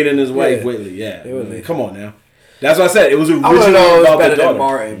 Dwayne Wade and his wife, Whitley. Yeah. Come on now. That's what I said. It was originally about better the daughter. than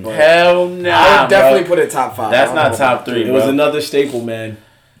Martin. But hell no. I would definitely put it top 5. That's not top 3. It was another staple, man.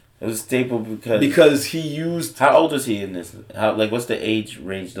 It was a staple because he used. How old is he in this? What's the age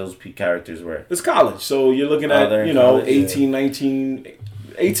range those characters were? It's college, so you're looking at college, 18, 19,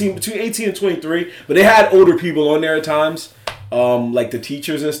 18 between 18 and 23. But they had older people on there at times, like the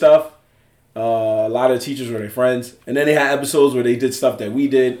teachers and stuff. A lot of the teachers were their friends, and then they had episodes where they did stuff that we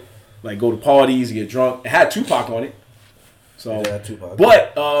did, like go to parties, get drunk. It had Tupac on it. So, Tupac.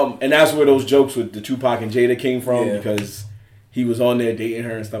 But and that's where those jokes with the Tupac and Jada came from because he was on there dating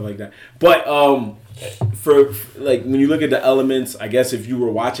her and stuff like that. But for like when you look at the elements, I guess if you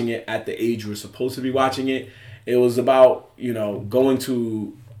were watching it at the age you were supposed to be watching it, it was about going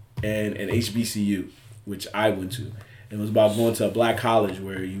to an HBCU, which I went to. It was about going to a black college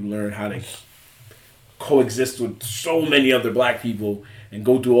where you learn how to coexist with so many other black people and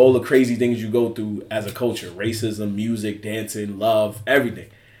go through all the crazy things you go through as a culture: racism, music, dancing, love, everything.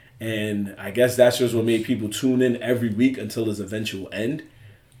 And I guess that's just what made people tune in every week until its eventual end.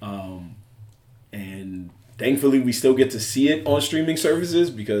 And thankfully, we still get to see it on streaming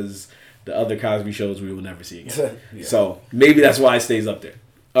services because the other Cosby shows we will never see again. So maybe that's why it stays up there.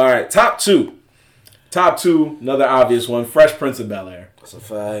 All right, top 2. Top 2, another obvious one, Fresh Prince of Bel-Air. That's a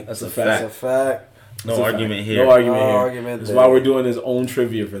fact. That's a fact. No argument here. No argument No here. argument That's there. why we're doing his own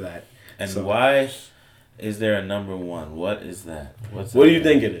trivia for that. And why is there a number one? What is that? What do you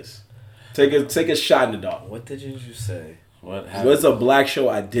think it is? Take a shot in the dark. What did you just say? What happened? What's a black show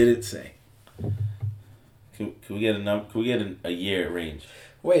I didn't say? Can we get a number? Can we get a year range?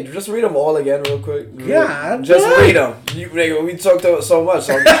 Wait, just read them all again real quick. God, just what? read them. We talked about so much.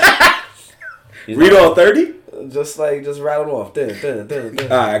 So Read all 30? just rattle them off.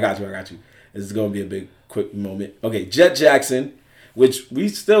 Alright, I got you. This is gonna be a big, quick moment. Okay, Jet Jackson, which we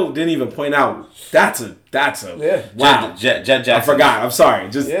still didn't even point out. That's a Yeah. wow. Jet Jackson. I forgot. I'm sorry.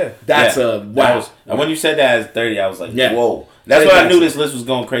 That's a wow. When you said that as 30, I was like, Yeah. whoa. That's Jet why I knew Jackson. this list was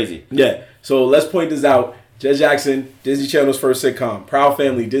going crazy. Yeah. So let's point this out. Jet Jackson, Disney Channel's first sitcom. Proud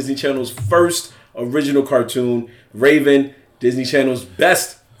Family, Disney Channel's first original cartoon. Raven, Disney Channel's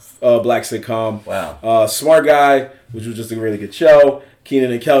best black sitcom. Wow. Smart Guy, which was just a really good show.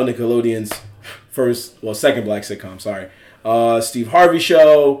 Keenan and Kel, Nickelodeon's second black sitcom. Sorry. Steve Harvey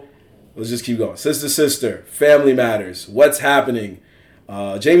Show. Let's just keep going. Sister, Family Matters, What's Happening,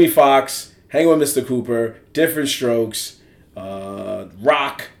 Jamie Foxx, Hang with Mr. Cooper, Different Strokes,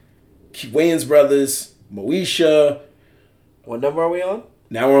 Rock, Wayans Brothers, Moesha. What number are we on?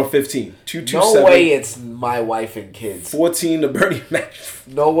 Now we're on 15. 227. No way it's My Wife and Kids. 14 to Bernie Mac.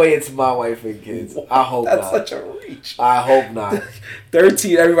 No way it's My Wife and Kids. I hope That's not. such a reach. I hope not.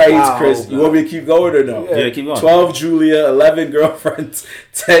 13, Everybody Hates I Chris. hope You not. want me to keep going or no? Yeah, keep going. 12, Julia. 11, Girlfriends.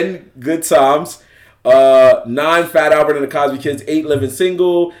 10, Good Times. 9, Fat Albert and the Cosby Kids. 8, Living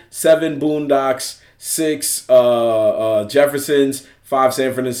Single. 7, Boondocks. 6, Jeffersons. 5,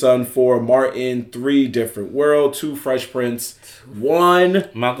 Sanford and Son. 4, Martin. 3, Different World. 2, Fresh Prince. 1,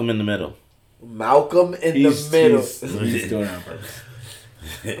 Malcolm in the Middle. Malcolm in the Middle. He's doing it on purpose.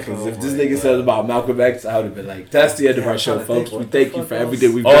 Because if this nigga says about Malcolm X, I would have been like, that's the end of our show, folks. We thank you for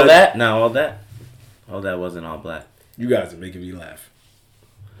everything we've done. All that? No, all that wasn't all black. You guys are making me laugh.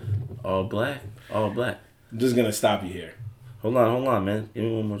 All black? All black. I'm just going to stop you here. Hold on, man. Give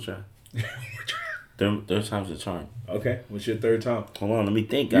me one more try. Third time's the charm. Okay, what's your third time? Hold on, let me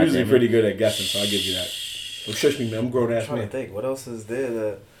think. You're usually goddammit. pretty good at guessing, so I'll give you that. Don't shush me, man. I'm a grown ass I'm trying to man. think. What else is there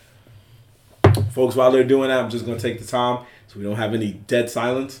that... Folks, while they're doing that, I'm just going to take the time so we don't have any dead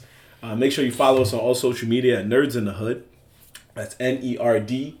silence. Make sure you follow us on all social media at Nerds in the Hood. That's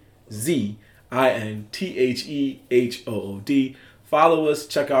NERDZINTHEHOOD. Follow us.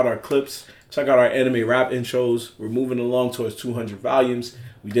 Check out our clips. Check out our anime rap intros. We're moving along towards 200 volumes.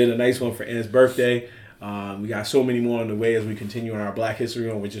 We did a nice one for Anne's birthday. We got so many more on the way as we continue on our Black History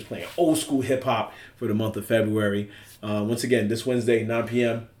Month. We're just playing old school hip hop for the month of February. Once again, this Wednesday, 9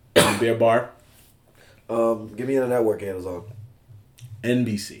 p.m. in Bear Bar. Give me the network handles on.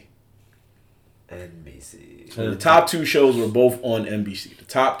 NBC. NBC. So the top 2 shows were both on NBC. The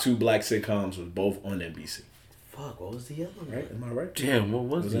top 2 black sitcoms were both on NBC. Fuck, what was the other one? Right? Am I right? Damn, what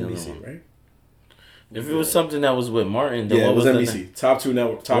was It was the NBC, other one? right? If it was something that was with Martin, then Yeah, what it was the NBC. Top 2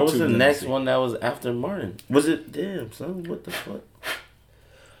 network. Top what was 2 the was next NBC. one that was after Martin? Was it? Damn, son, what the fuck?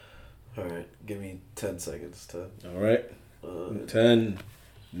 Alright, give me 10 seconds to... All right. 10,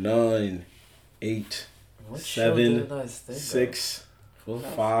 9, 8, What show 7, did I think 6, Full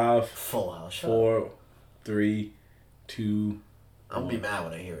House. 5, of? Full House. Shut up. 4, 3, 2. I'm gonna be mad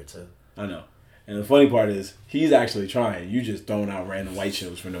when I hear it too. I know. And the funny part is, he's actually trying. You just throwing out random white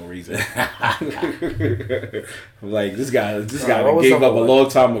shows for no reason. Like, this guy what was gave up number a one? long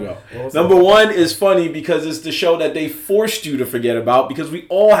time ago. What was Number 1 is funny because it's the show that they forced you to forget about because we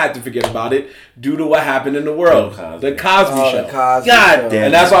all had to forget about it due to what happened in the world. Bill Cosby. The Cosby Show. The Cosby God Show. damn.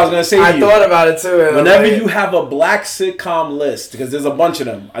 And that's what I was going to say to I you. thought about it too. And Whenever I'm like, you have a black sitcom list, because there's a bunch of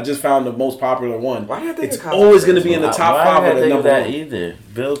them, I just found the most popular one. Why did I think It's of Cosby always Show going to as be in the well? top Why 5 did or I the think of number that 1. either?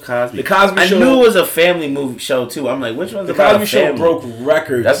 Bill Cosby. The Cosby I Show- knew it was a family movie show too. I'm like, which one's The about Cosby a Show family? broke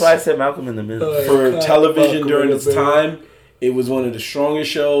records. That's why I said Malcolm in the Middle. For television during its Malcolm in the time. It was one of the strongest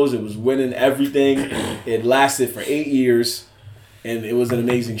shows. It was winning everything. It lasted for 8 years, and it was an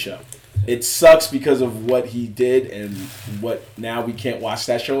amazing show. It sucks because of what he did, and what now we can't watch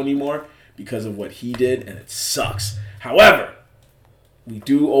that show anymore because of what he did, and it sucks. However, we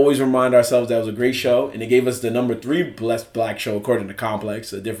do always remind ourselves that was a great show, and it gave us the number 3 best black show according to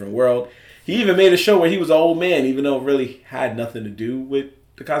Complex, A Different World. He even made a show where he was an old man, even though it really had nothing to do with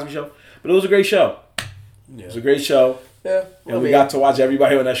the Cosby Show. But it was a great show. Yeah. It was a great show. Yeah. And we got to watch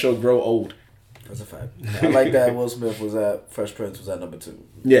everybody on that show grow old. That's a fact. I like that Will Smith was at Fresh Prince was at number 2.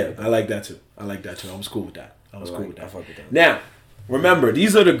 Yeah, I like that too. I was cool with that. I I fuck with that. that. Now, remember,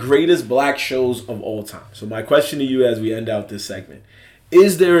 these are the greatest black shows of all time. So my question to you as we end out this segment,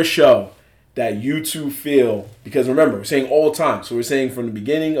 is there a show that you two feel, because remember, we're saying all time. So we're saying from the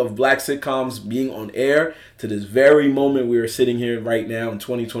beginning of Black Sitcoms being on air to this very moment we are sitting here right now in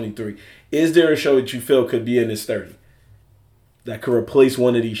 2023. Is there a show that you feel could be in this 30 that could replace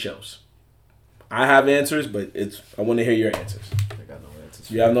one of these shows? I have answers, but I want to hear your answers. I got no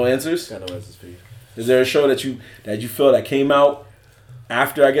answers. You have no answers? I got no answers for you. Is there a show that you feel that came out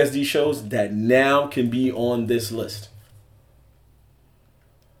after, I guess, these shows that now can be on this list?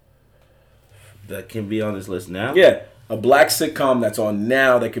 That can be on this list now? Yeah. A black sitcom that's on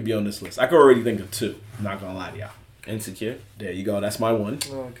now that could be on this list. I could already think of two. I'm not going to lie to y'all. Insecure? There you go. That's my one.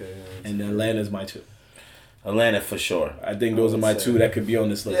 Okay. And Atlanta's my two. Atlanta for sure. I think those are my two that could be on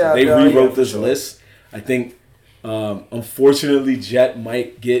this list. Yeah, They rewrote this sure. list. I think, unfortunately, Jet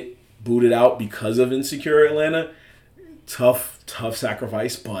might get booted out because of Insecure Atlanta. Tough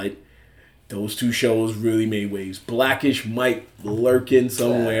sacrifice, but those two shows really made waves. Blackish might lurk in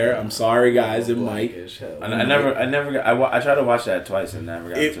somewhere. I'm sorry, guys. It might. I tried to watch that twice and never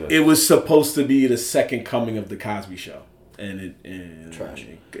got to it. It was supposed to be the second coming of the Cosby Show, and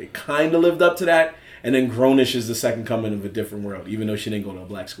it kind of lived up to that. And then Grownish is the second coming of A Different World, even though she didn't go to a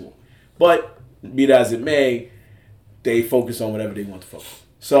black school. But be that as it may, they focus on whatever they want to focus.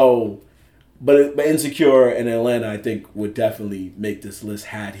 So, but Insecure and Atlanta, I think, would definitely make this list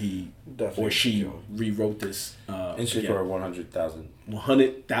had he Definitely or she Insecure. rewrote this. Insecure 100,000.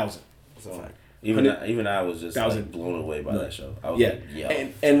 100,000. So, Even I was just Thousand. blown away by that show. I was Yeah. like, yo.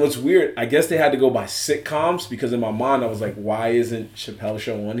 And what's weird, I guess they had to go by sitcoms because in my mind I was like, why isn't Chappelle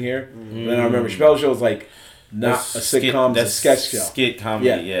Show on here? And then I remember Chappelle Show was like not a sitcom, it's a sketch show. Skit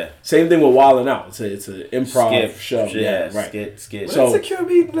comedy, yeah. Same thing with Wild 'N Out. It's an improv show. Yeah, right. Skit. So- Insecure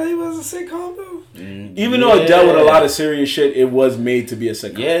beat name was a sitcom though. Even though it dealt with a lot of serious shit, it was made to be a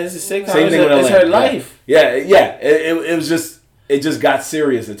sitcom. Yeah, it's a sitcom. Same thing with It's Atlanta. her life. Yeah. It was just. It just got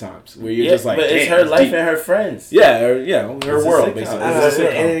serious at times where you're just like, but it's damn, her life deep. and her friends. Yeah, her It's a world sitcom. basically. I It's don't a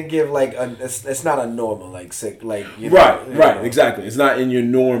know, sitcom. it didn't give like it's not a normal like sick like you know, Right, you know. exactly. It's not in your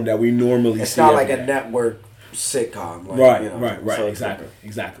norm that we normally It's see. not like every a day. network sitcom. Like, Right, you know, right, so it's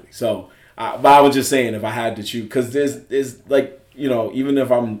exactly. So, but I was just saying if I had to choose, because there's like, you know, even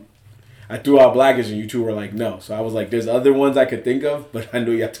if I threw out Blackish and you two were like no, so I was like, there's other ones I could think of, but I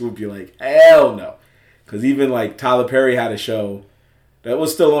knew y'all two would be like hell no, because even like Tyler Perry had a show that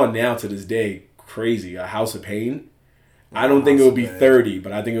was still on now to this day, crazy, A House of Pain. I don't think it would be 30,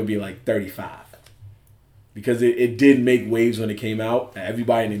 but I think it would be like 35. Because it did make waves when it came out.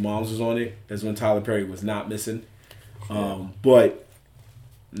 Everybody and their moms was on it. That's when Tyler Perry was not missing. But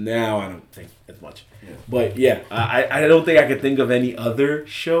now I don't think as much. Yeah. But yeah, I don't think I could think of any other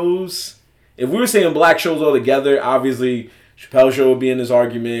shows. If we were saying black shows altogether, obviously Chappelle Show would be in this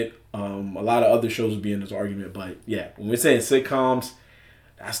argument. A lot of other shows would be in this argument. But yeah, when we're saying sitcoms,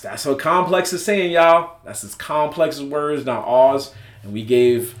 that's what Complex is saying, y'all. That's as complex as words, not ours. And we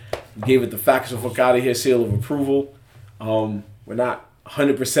gave it the Facts of Fuck Out of Here seal of approval. We're not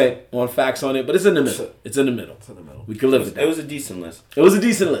 100% on facts on it, but it's in the middle. It's in the middle. We can live with that. It was a decent list. It was a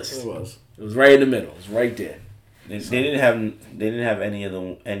decent list. It was. It was right in the middle. It was right there. They didn't have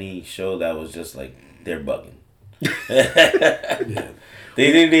any show that was just like they're bugging. Yeah. They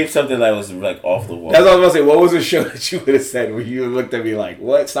didn't name something that was like off the wall. That's what I was going to say. What was a show that you would have said when you looked at me like,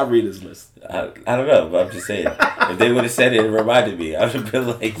 what? Stop reading this list. I don't know, but I'm just saying. If they would have said it, it reminded me. I would have been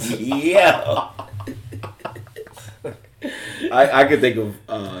like, yo. I could think of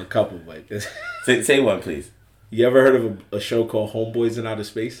a couple, but Say one, please. You ever heard of a show called Homeboys in Outer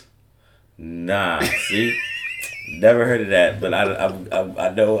Space? Nah, see? Never heard of that, but I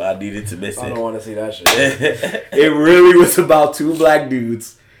know I needed to miss it. I don't want to see that shit. It really was about two black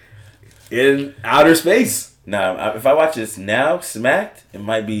dudes in outer space. Nah, if I watch this now, smacked, it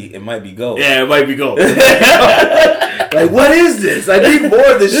might be gold. Yeah, it might be gold. Like, what is this? I need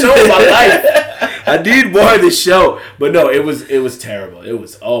more of this show in my life. I need more of this show. But no, it was terrible. It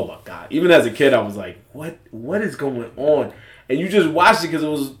was, oh my God. Even as a kid, I was like, what is going on? And you just watched it because it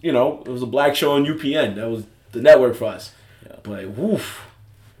was, you know, it was a black show on UPN. That was the network for us. Yeah. But woof.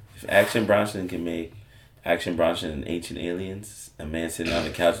 If Action Bronson can make Action Bronson and Ancient Aliens, a man sitting on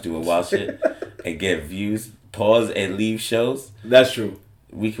the couch doing wild shit, and get views, pause and leave shows. That's true.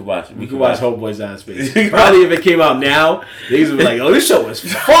 We could watch it. We could watch Homeboys Out of Space. Probably if it came out now, they would be like, oh, this show is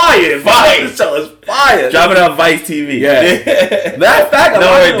fire. This show is fire. Drop it on Vice TV. Yeah. Matter of fact,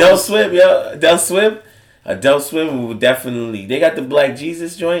 Adult Swim, yo. Adult Swim will definitely. They got the Black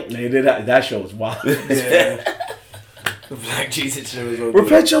Jesus joint. They did that show was wild. Yeah. The Black Jesus show is okay.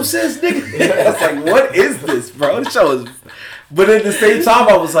 Repent your sins, nigga. I was like, what is this, bro? This show is. But at the same time,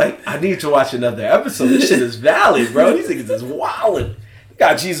 I was like, I need to watch another episode. This shit is valid, bro. These niggas is wildin'.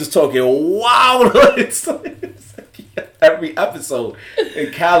 got Jesus talking wild on it. Every episode.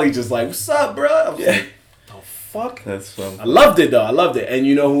 And Callie just like, what's up, bro? I was like, the fuck? That's fun. I loved it, though. I loved it. And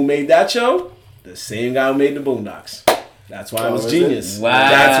you know who made that show? The same guy who made the Boondocks. That's why it was genius. Wow.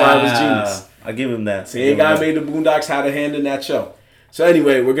 That's why it was genius. I'll give him that. Same guy made the Boondocks, had a hand in that show. So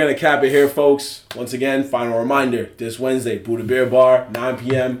anyway, we're going to cap it here, folks. Once again, final reminder. This Wednesday, Buddha Beer Bar, 9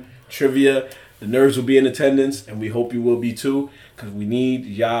 p.m., trivia. The nerds will be in attendance, and we hope you will be too, because we need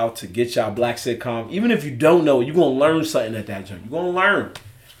y'all to get y'all Black Sitcom. Even if you don't know, you're going to learn something at that joint. You're going to learn.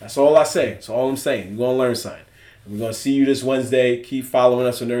 That's all I say. That's all I'm saying. You're going to learn something. We're going to see you this Wednesday. Keep following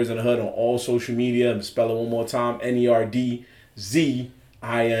us on Nerds in the Hood on all social media. Spell it one more time.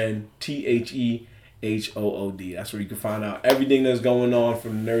 NERDZINTHEHOOD. That's where you can find out everything that's going on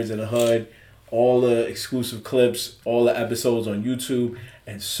from Nerds in the Hood. All the exclusive clips, all the episodes on YouTube,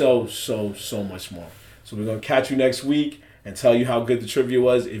 and so much more. So we're going to catch you next week and tell you how good the trivia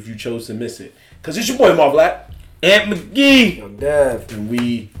was if you chose to miss it. Because it's your boy, Marv Black. Ant McGee. Yo, Dev. And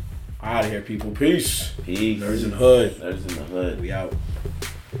we out of here, people. Peace. Peace. Nerds in the Hood. Nerds in the Hood. We out.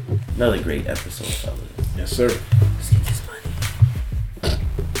 Another great episode, fellas. Yes, sir. Let's get this